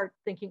 And you start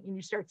thinking, and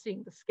you start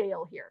seeing the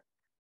scale here.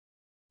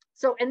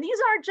 So, and these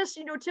aren't just,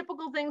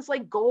 typical things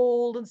like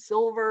gold and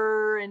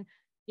silver and,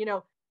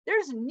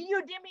 there's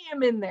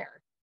neodymium in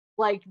there.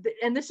 Like,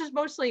 and this is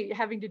mostly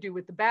having to do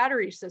with the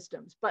battery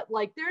systems, but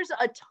like there's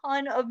a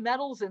ton of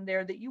metals in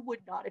there that you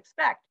would not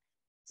expect.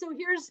 So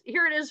here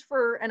it is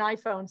for an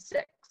iPhone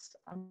 6.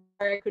 I'm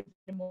sorry I couldn't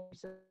do more,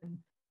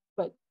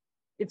 but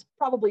it's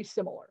probably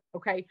similar,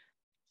 okay?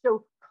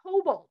 So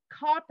cobalt,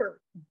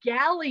 copper,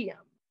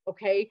 gallium,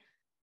 okay?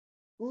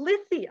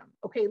 Lithium,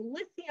 okay?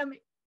 Lithium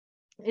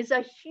is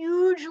a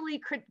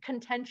hugely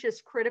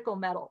contentious critical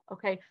metal,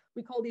 okay?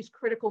 We call these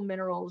critical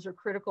minerals or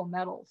critical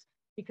metals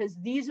because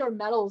these are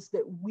metals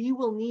that we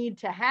will need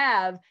to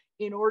have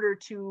in order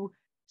to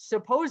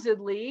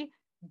supposedly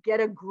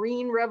get a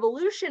green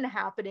revolution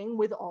happening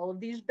with all of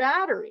these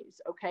batteries,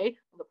 okay?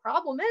 Well, the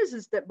problem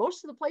is that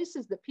most of the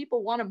places that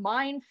people want to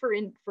mine for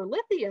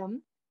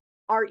lithium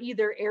are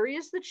either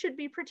areas that should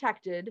be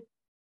protected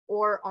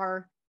or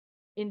are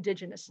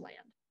indigenous land,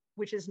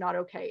 which is not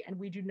okay. And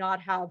we do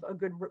not have a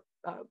good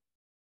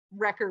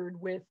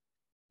record with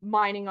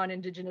mining on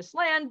indigenous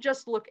land.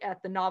 Just look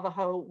at the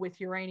Navajo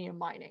with uranium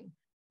mining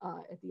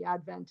at the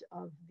advent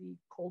of the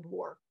Cold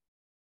War.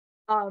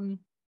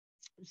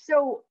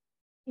 So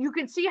you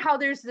can see how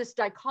there's this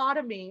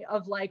dichotomy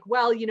of like,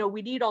 well,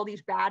 we need all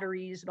these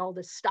batteries and all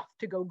this stuff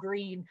to go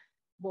green.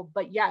 Well,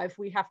 but yeah, if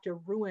we have to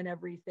ruin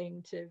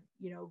everything to,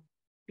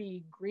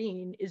 be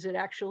green, is it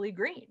actually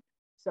green?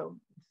 So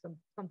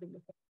something to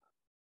think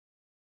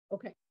about.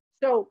 Okay,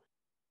 so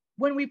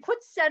when we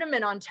put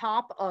sediment on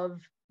top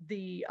of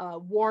the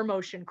warm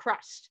ocean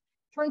crust,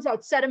 turns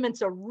out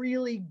sediment's a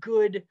really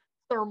good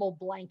thermal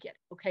blanket,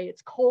 okay?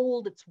 It's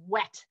cold, it's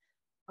wet,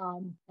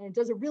 and it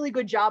does a really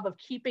good job of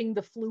keeping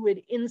the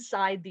fluid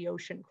inside the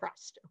ocean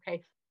crust,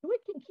 okay? So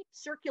it can keep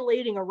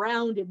circulating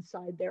around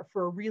inside there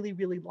for a really,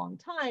 really long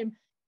time,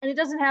 and it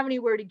doesn't have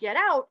anywhere to get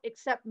out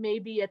except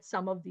maybe at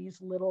some of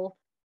these little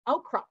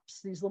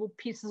outcrops, these little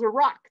pieces of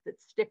rock that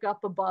stick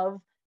up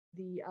above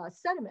the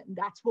sediment. And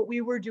that's what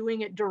we were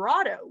doing at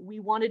Dorado.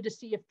 We wanted to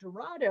see if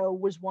Dorado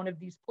was one of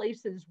these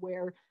places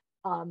where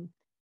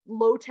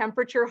low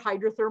temperature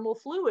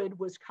hydrothermal fluid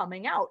was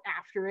coming out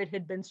after it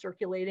had been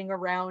circulating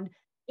around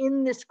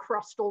in this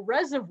crustal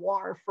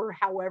reservoir for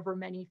however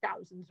many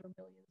thousands or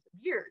millions of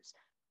years.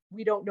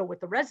 We don't know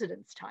what the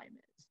residence time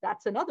is.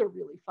 That's another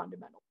really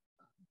fundamental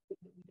thing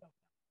that we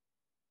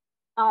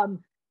don't know.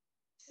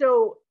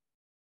 So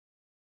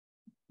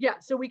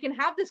we can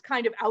have this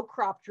kind of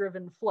outcrop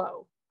driven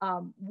flow,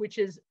 which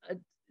is,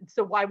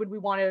 so why would we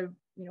want to,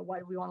 why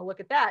do we want to look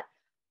at that?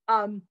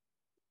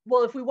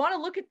 Well, if we want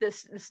to look at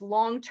this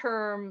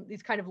long-term,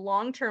 these kind of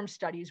long-term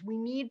studies, we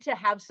need to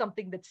have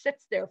something that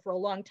sits there for a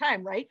long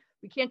time, right?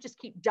 We can't just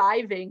keep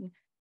diving,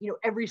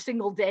 every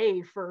single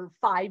day for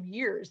 5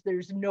 years.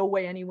 There's no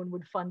way anyone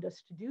would fund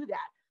us to do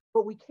that.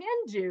 But we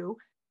can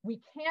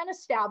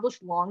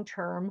establish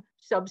long-term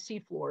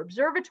subsea floor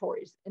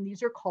observatories, and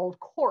these are called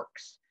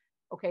CORKs.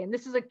 Okay, and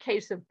this is a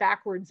case of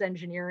backwards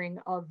engineering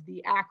of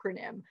the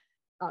acronym.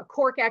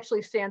 CORK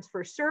actually stands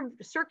for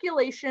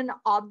Circulation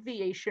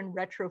Obviation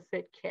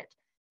Retrofit Kit.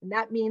 And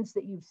that means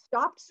that you've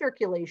stopped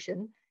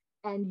circulation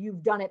and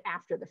you've done it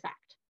after the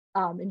fact.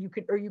 And you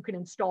can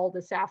install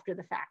this after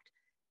the fact.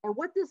 And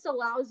what this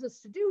allows us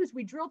to do is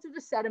we drill through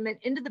the sediment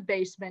into the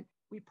basement,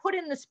 we put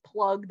in this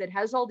plug that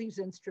has all these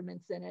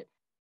instruments in it,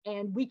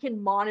 and we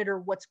can monitor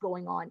what's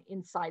going on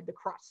inside the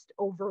crust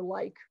over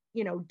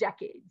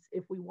decades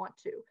if we want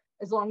to,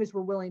 as long as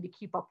we're willing to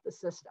keep up the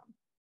system.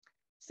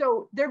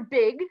 So they're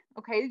big,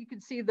 okay? You can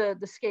see the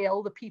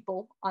scale, the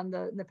people on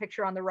the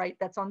picture on the right,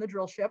 that's on the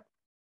drill ship.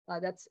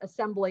 That's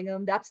assembling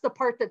them. That's the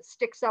part that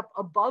sticks up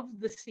above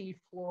the sea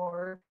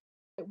floor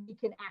that we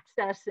can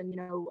access and,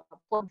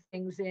 plug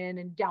things in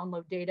and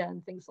download data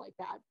and things like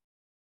that.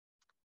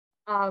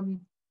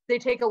 They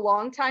take a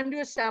long time to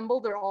assemble.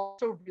 They're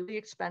also really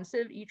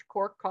expensive. Each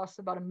CORK costs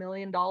about $1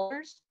 million.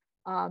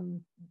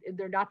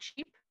 They're not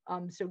cheap,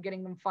 so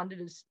getting them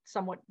funded is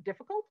somewhat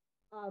difficult.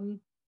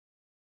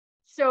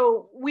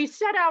 So we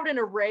set out an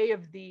array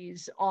of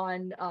these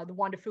on the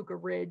Juan de Fuca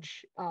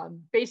Ridge,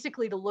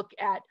 basically to look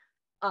at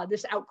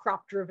this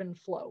outcrop-driven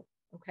flow,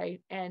 okay?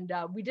 And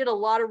we did a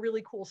lot of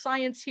really cool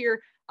science here.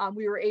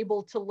 We were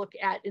able to look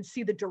at and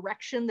see the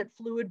direction that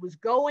fluid was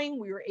going.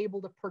 We were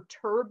able to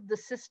perturb the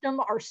system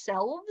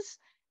ourselves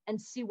and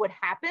see what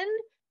happened.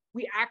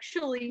 We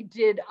actually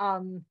did,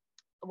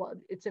 well,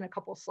 it's in a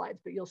couple of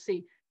slides, but you'll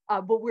see,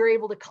 but we were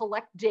able to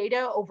collect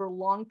data over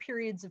long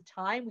periods of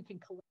time. We can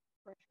collect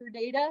pressure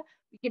data.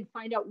 We can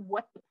find out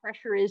what the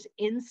pressure is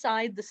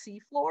inside the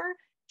seafloor.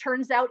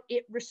 Turns out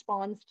it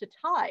responds to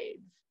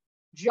tides,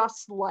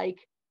 just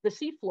like the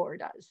seafloor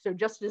does. So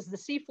just as the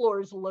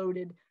seafloor is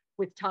loaded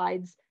with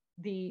tides,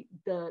 the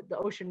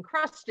ocean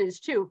crust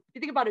is too. If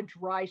you think about a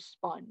dry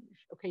sponge,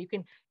 okay, you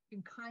can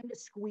kind of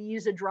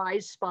squeeze a dry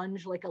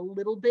sponge like a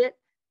little bit.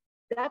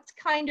 That's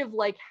kind of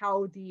like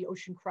how the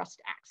ocean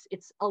crust acts.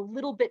 It's a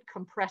little bit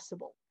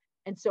compressible.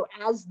 And so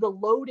as the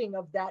loading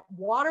of that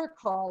water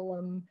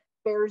column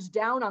bears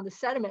down on the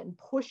sediment and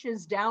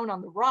pushes down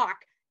on the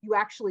rock, you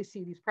actually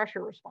see these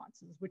pressure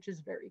responses, which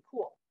is very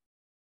cool.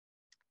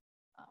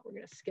 We're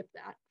going to skip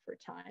that for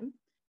time.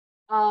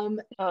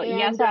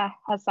 Yes,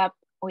 heads up,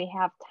 we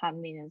have 10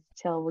 minutes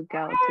till we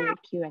go to the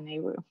Q&A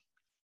room.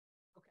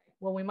 Okay,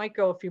 well, we might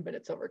go a few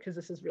minutes over because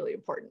this is really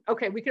important.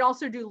 Okay, we can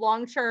also do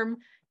long-term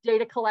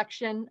data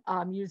collection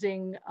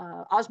using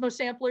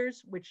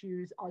osmosamplers, which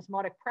use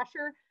osmotic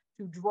pressure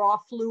to draw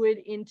fluid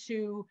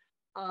into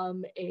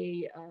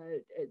a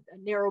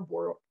narrow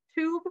bore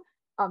tube.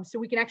 So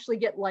we can actually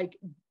get, like,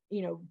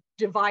 you know,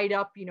 divide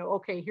up, you know,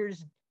 okay,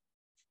 here's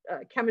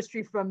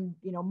chemistry from,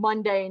 you know,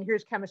 Monday and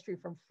here's chemistry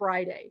from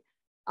Friday.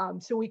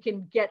 So we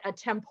can get a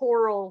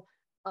temporal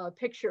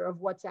picture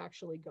of what's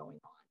actually going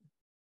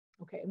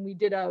on. Okay, and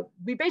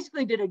we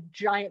basically did a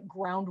giant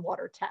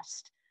groundwater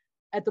test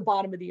at the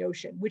bottom of the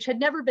ocean, which had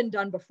never been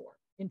done before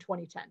in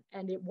 2010,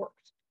 and it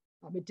worked.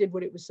 It did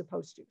what it was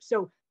supposed to.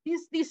 So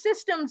these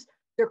systems,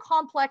 they're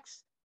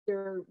complex,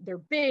 they're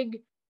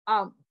big,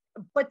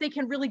 but they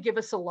can really give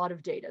us a lot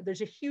of data.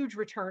 There's a huge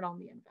return on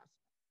the investment.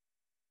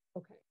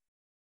 Okay,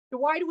 so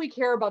why do we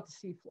care about the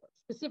seafloor?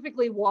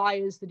 Specifically, why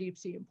is the deep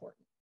sea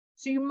important?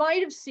 So you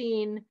might have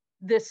seen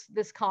this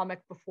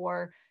comic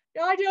before.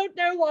 I don't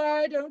know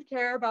why I don't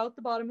care about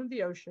the bottom of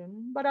the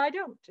ocean, but I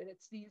don't. And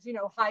it's these, you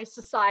know, high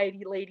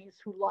society ladies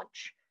who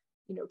lunch,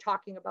 you know,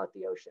 talking about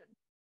the ocean.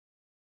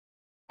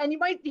 And you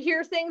might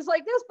hear things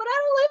like this, but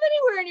I don't live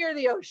anywhere near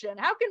the ocean.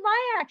 How can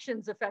my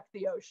actions affect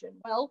the ocean?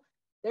 Well,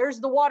 there's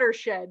the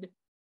watershed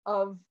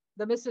of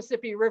the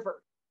Mississippi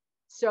River.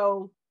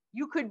 So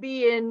you could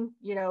be in,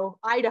 you know,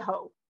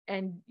 Idaho,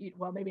 and,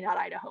 well, maybe not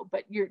Idaho,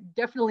 but you're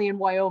definitely in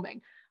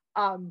Wyoming.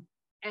 And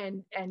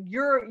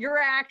your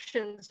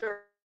actions are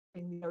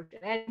in the ocean,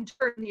 and in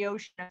turn the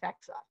ocean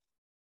affects us.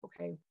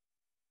 Okay.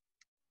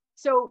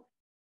 So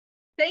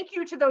thank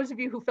you to those of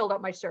you who filled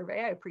out my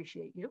survey. I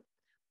appreciate you.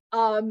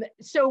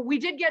 So we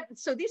did get,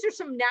 so these are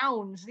some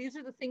nouns. These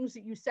are the things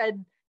that you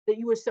said that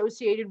you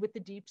associated with the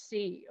deep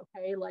sea,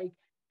 okay? Like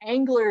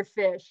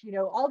anglerfish, you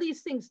know, all these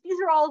things. These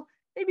are all,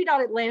 maybe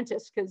not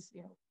Atlantis, because,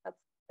 you know,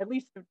 that's, at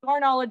least to our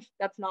knowledge,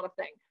 that's not a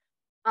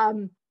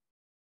thing.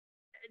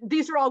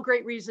 These are all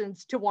great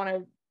reasons to want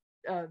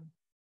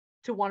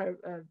to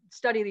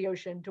study the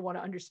ocean, to want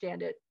to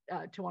understand it,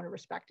 to want to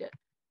respect it.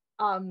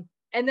 And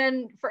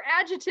then for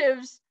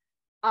adjectives,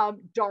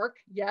 dark,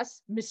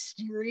 yes.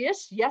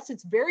 Mysterious, yes,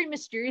 it's very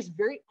mysterious,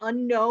 very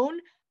unknown.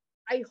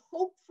 I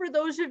hope for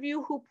those of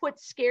you who put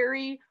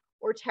scary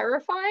or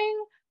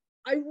terrifying,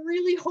 I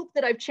really hope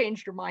that I've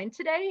changed your mind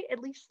today, at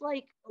least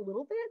like a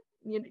little bit.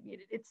 You know,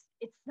 it's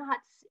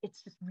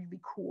just really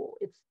cool.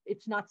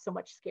 It's not so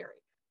much scary.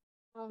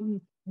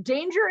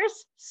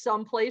 Dangerous,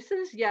 some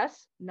places,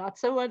 yes, not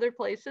so other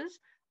places.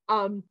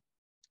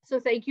 So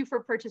thank you for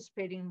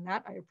participating in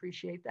that. I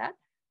appreciate that.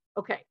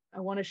 Okay, I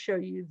want to show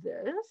you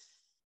this.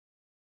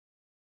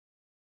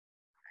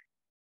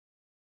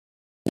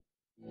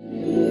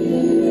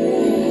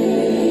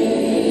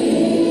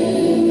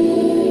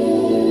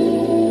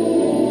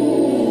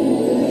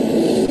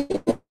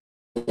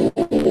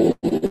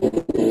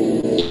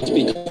 It's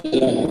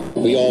because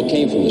we all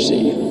came from the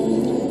sea.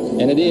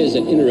 And it is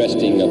an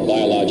interesting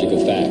biological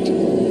fact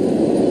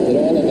that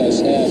all of us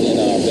have in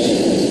our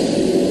veins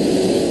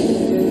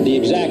the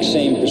exact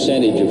same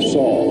percentage of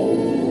salt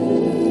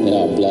in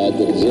our blood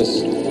that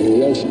exists in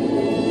the ocean.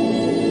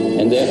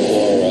 And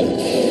therefore,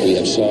 we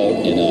have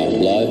salt in our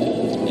blood,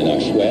 in our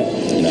sweat,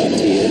 in our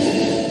tears.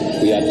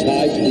 We are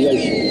tied to the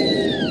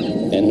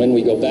ocean. And when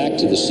we go back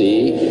to the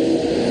sea,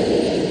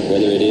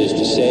 whether it is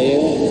to sail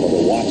or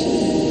to watch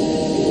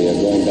it, we are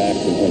going back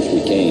from whence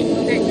we came.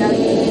 Okay, now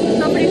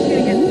somebody's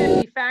going to get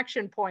 50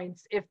 faction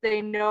points if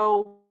they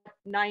know what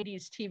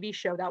 90s TV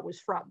show that was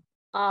from.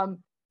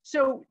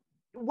 So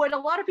what a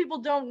lot of people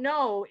don't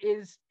know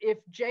is if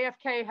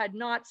JFK had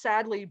not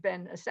sadly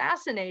been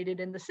assassinated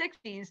in the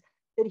 60s,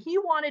 that he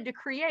wanted to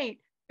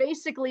create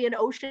basically an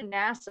ocean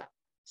NASA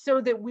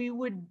so that we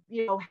would,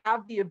 you know,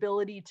 have the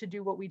ability to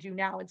do what we do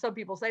now. And some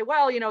people say,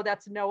 well, you know,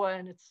 that's NOAA,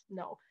 and it's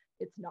not.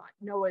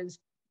 NOAA is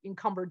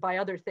encumbered by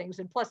other things.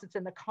 And plus it's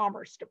in the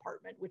Commerce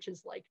Department, which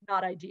is like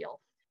not ideal.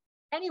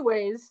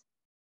 Anyways,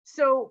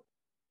 so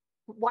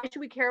why should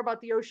we care about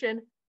the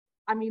ocean?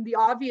 I mean, the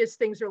obvious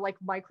things are like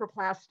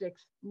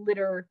microplastics,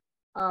 litter.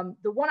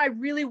 The one I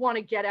really want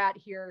to get at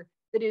here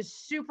that is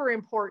super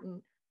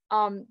important,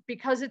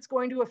 because it's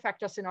going to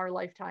affect us in our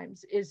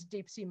lifetimes, is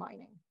deep sea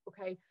mining,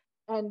 okay?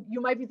 And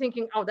you might be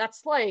thinking, oh,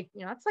 that's like,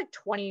 you know, that's like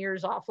 20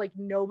 years off. Like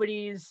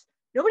nobody's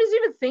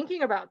even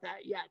thinking about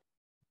that yet.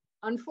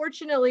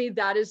 Unfortunately,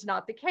 that is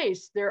not the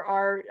case. There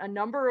are a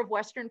number of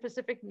Western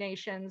Pacific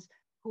nations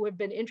who have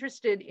been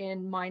interested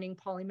in mining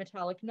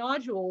polymetallic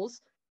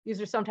nodules. These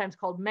are sometimes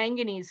called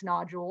manganese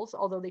nodules,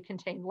 although they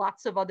contain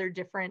lots of other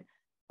different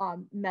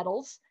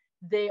metals.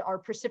 They are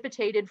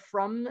precipitated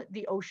from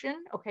the ocean,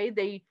 okay?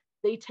 They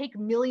take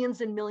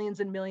millions and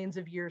millions and millions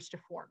of years to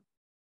form,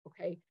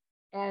 okay?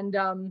 And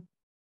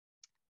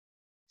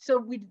so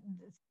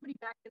somebody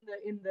back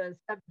in the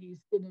 70s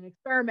did an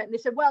experiment, and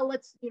they said, well,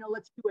 let's do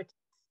a test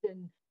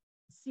and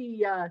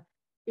see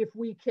if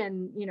we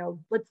can,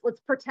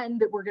 let's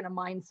pretend that we're going to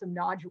mine some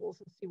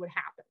nodules and see what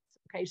happens.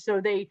 Okay, so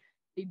they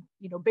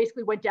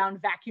basically went down,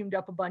 vacuumed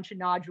up a bunch of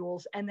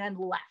nodules, and then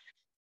left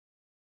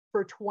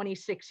for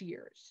 26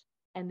 years.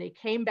 And they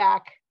came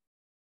back,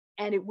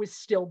 and it was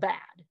still bad.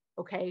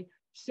 Okay,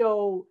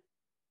 so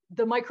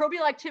the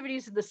microbial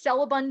activities of the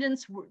cell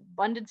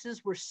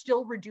abundances were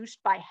still reduced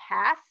by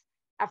half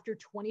after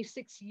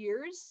 26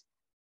 years.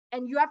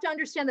 And you have to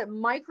understand that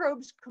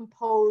microbes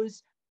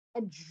compose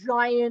a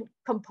giant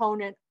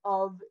component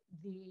of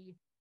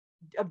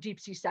deep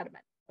sea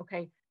sediment,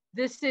 okay?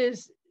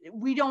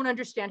 We don't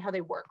understand how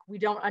they work. We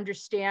don't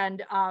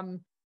understand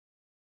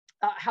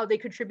how they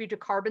contribute to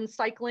carbon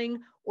cycling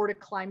or to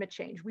climate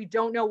change. We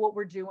don't know what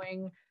we're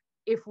doing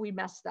if we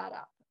mess that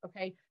up,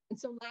 okay? And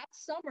so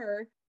last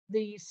summer,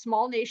 the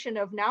small nation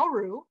of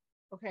Nauru,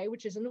 okay,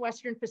 which is in the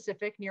Western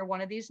Pacific near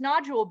one of these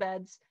nodule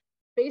beds,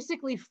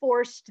 basically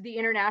forced the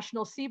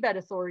International Seabed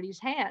Authority's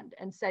hand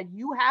and said,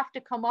 you have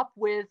to come up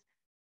with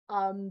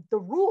the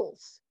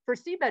rules for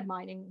seabed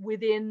mining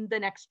within the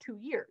next 2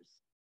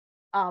 years,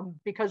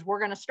 because we're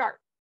going to start.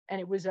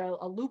 And it was a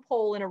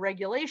loophole in a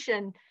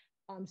regulation.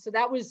 So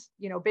that was,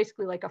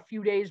 basically like a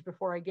few days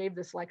before I gave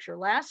this lecture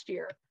last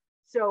year.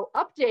 So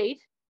update,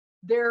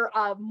 there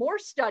are more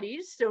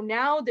studies. So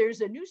now there's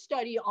a new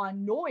study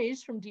on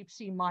noise from deep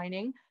sea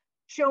mining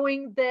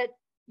showing that,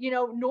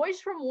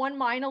 noise from one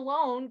mine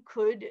alone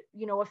could,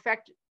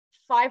 affect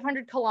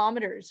 500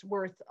 kilometers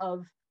worth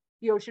of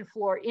the ocean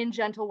floor in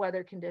gentle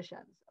weather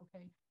conditions,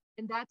 okay?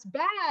 And that's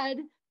bad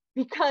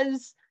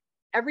because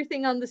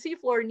everything on the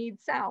seafloor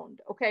needs sound,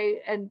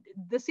 okay? And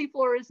the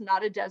seafloor is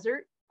not a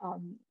desert. I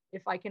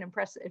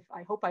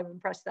hope I've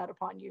impressed that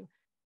upon you.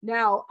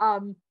 Now,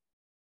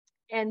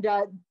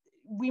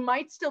 we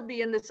might still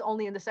be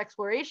only in this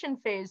exploration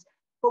phase,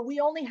 but we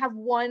only have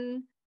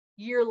 1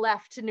 year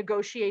left to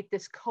negotiate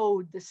this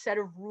code, this set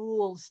of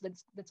rules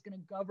that's going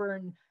to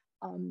govern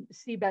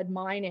seabed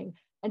mining.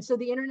 And so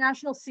the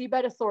International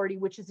Seabed Authority,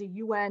 which is a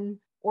UN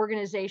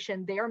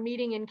organization, they are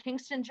meeting in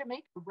Kingston,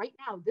 Jamaica right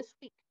now, this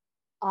week,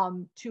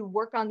 to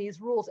work on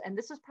these rules. And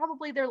this is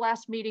probably their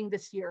last meeting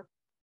this year.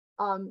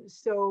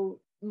 So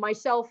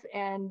myself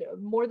and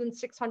more than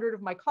 600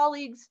 of my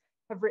colleagues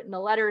have written a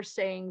letter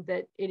saying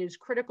that it is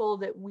critical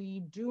that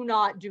we do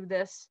not do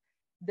this,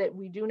 that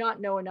we do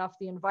not know enough.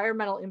 The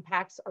environmental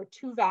impacts are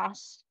too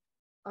vast,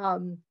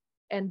 and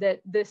that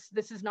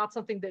this is not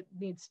something that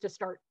needs to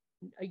start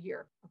a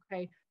year,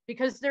 okay?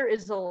 Because there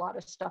is a lot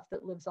of stuff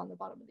that lives on the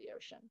bottom of the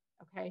ocean,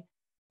 okay?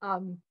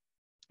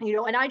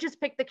 And I just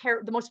picked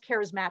the most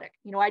charismatic.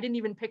 I didn't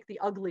even pick the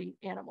ugly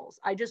animals.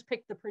 I just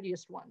picked the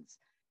prettiest ones.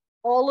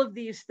 All of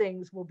these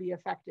things will be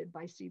affected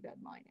by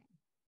seabed mining,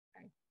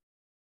 okay?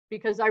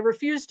 Because I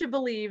refuse to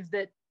believe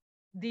that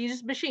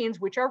these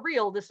machines, which are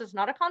real, this is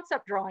not a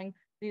concept drawing,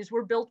 these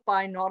were built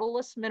by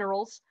Nautilus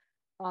Minerals.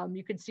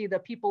 You can see the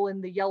people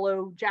in the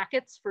yellow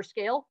jackets for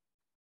scale.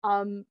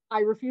 I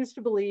refuse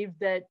to believe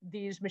that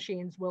these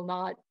machines will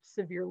not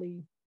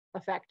severely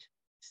affect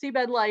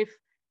seabed life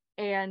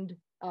and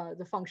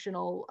the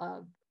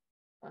functional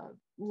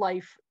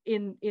life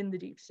in the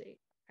deep sea,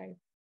 okay?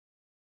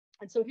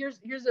 And so here's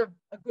a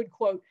good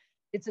quote.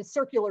 It's a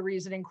circular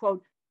reasoning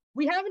quote.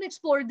 We haven't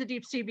explored the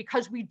deep sea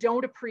because we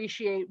don't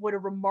appreciate what a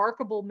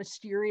remarkable,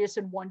 mysterious,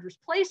 and wondrous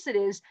place it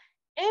is.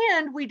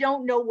 And we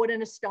don't know what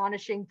an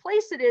astonishing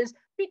place it is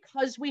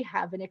because we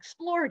haven't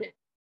explored it.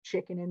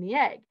 Chicken and the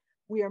egg.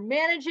 We are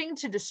managing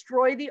to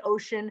destroy the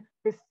ocean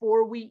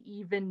before we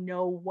even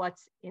know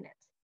what's in it,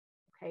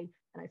 okay?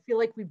 And I feel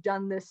like we've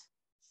done this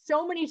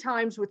so many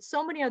times with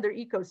so many other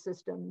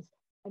ecosystems,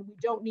 and we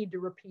don't need to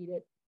repeat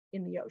it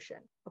in the ocean.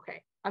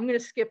 Okay, I'm gonna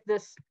skip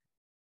this.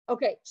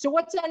 Okay, so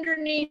what's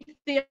underneath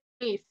the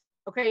underneath?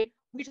 Okay,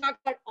 we talked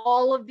about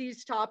all of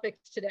these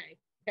topics today,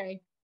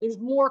 okay? There's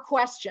more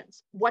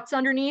questions. What's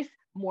underneath?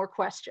 More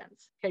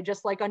questions, okay?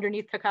 Just like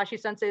underneath Kakashi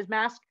Sensei's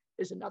mask,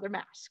 there's another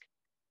mask,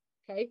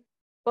 okay?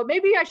 But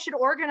maybe I should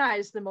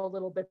organize them a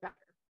little bit better.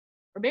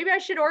 Or maybe I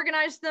should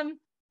organize them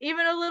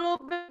even a little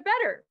bit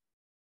better.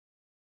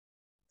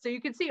 So you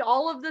can see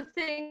all of the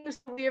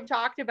things we have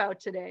talked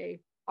about today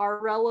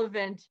are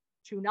relevant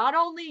to not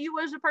only you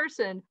as a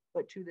person,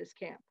 but to this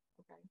camp.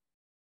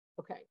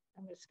 Okay,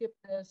 I'm going to skip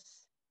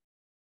this.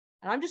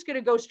 And I'm just going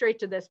to go straight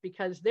to this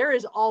because there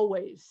is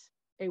always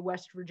a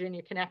West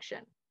Virginia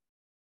connection.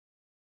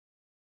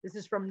 This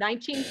is from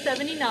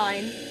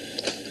 1979,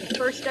 the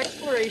first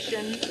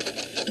exploration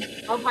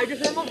of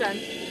hydrothermal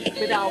vents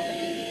with Alvin.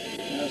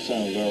 That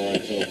sounds all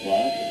right so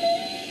far.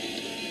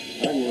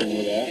 I can live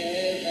with that.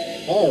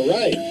 All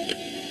right.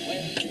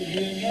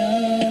 Is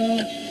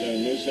that a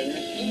new singer?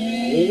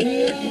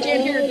 You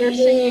can't hear they're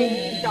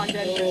singing John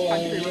Denver's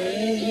Country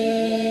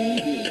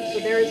Roads. So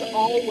there is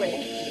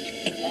always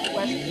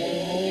West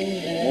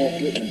Virginia. More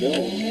fitting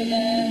bills.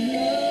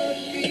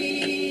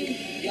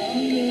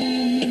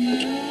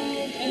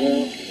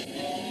 Well,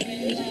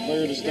 is it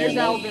clear to stand There's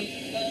up? Alvin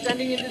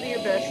descending into the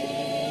abyss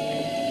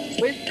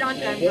with John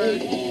Denver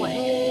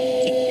playing.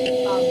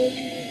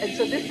 And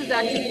so this is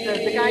actually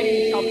the guy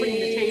you saw putting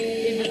the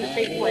tape into the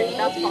tape plate.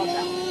 That's Bob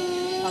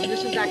Alvin.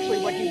 This is actually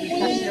what he was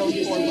best known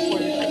for before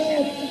the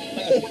Titanic,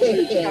 the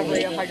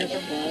discovery of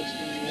hydrothermal.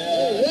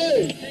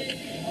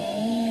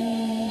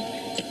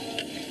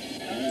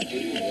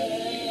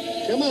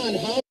 Come on,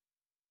 Howard.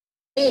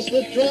 Let's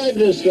drive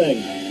this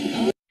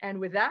thing. And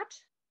with that,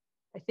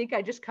 I think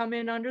I just come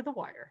in under the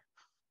wire.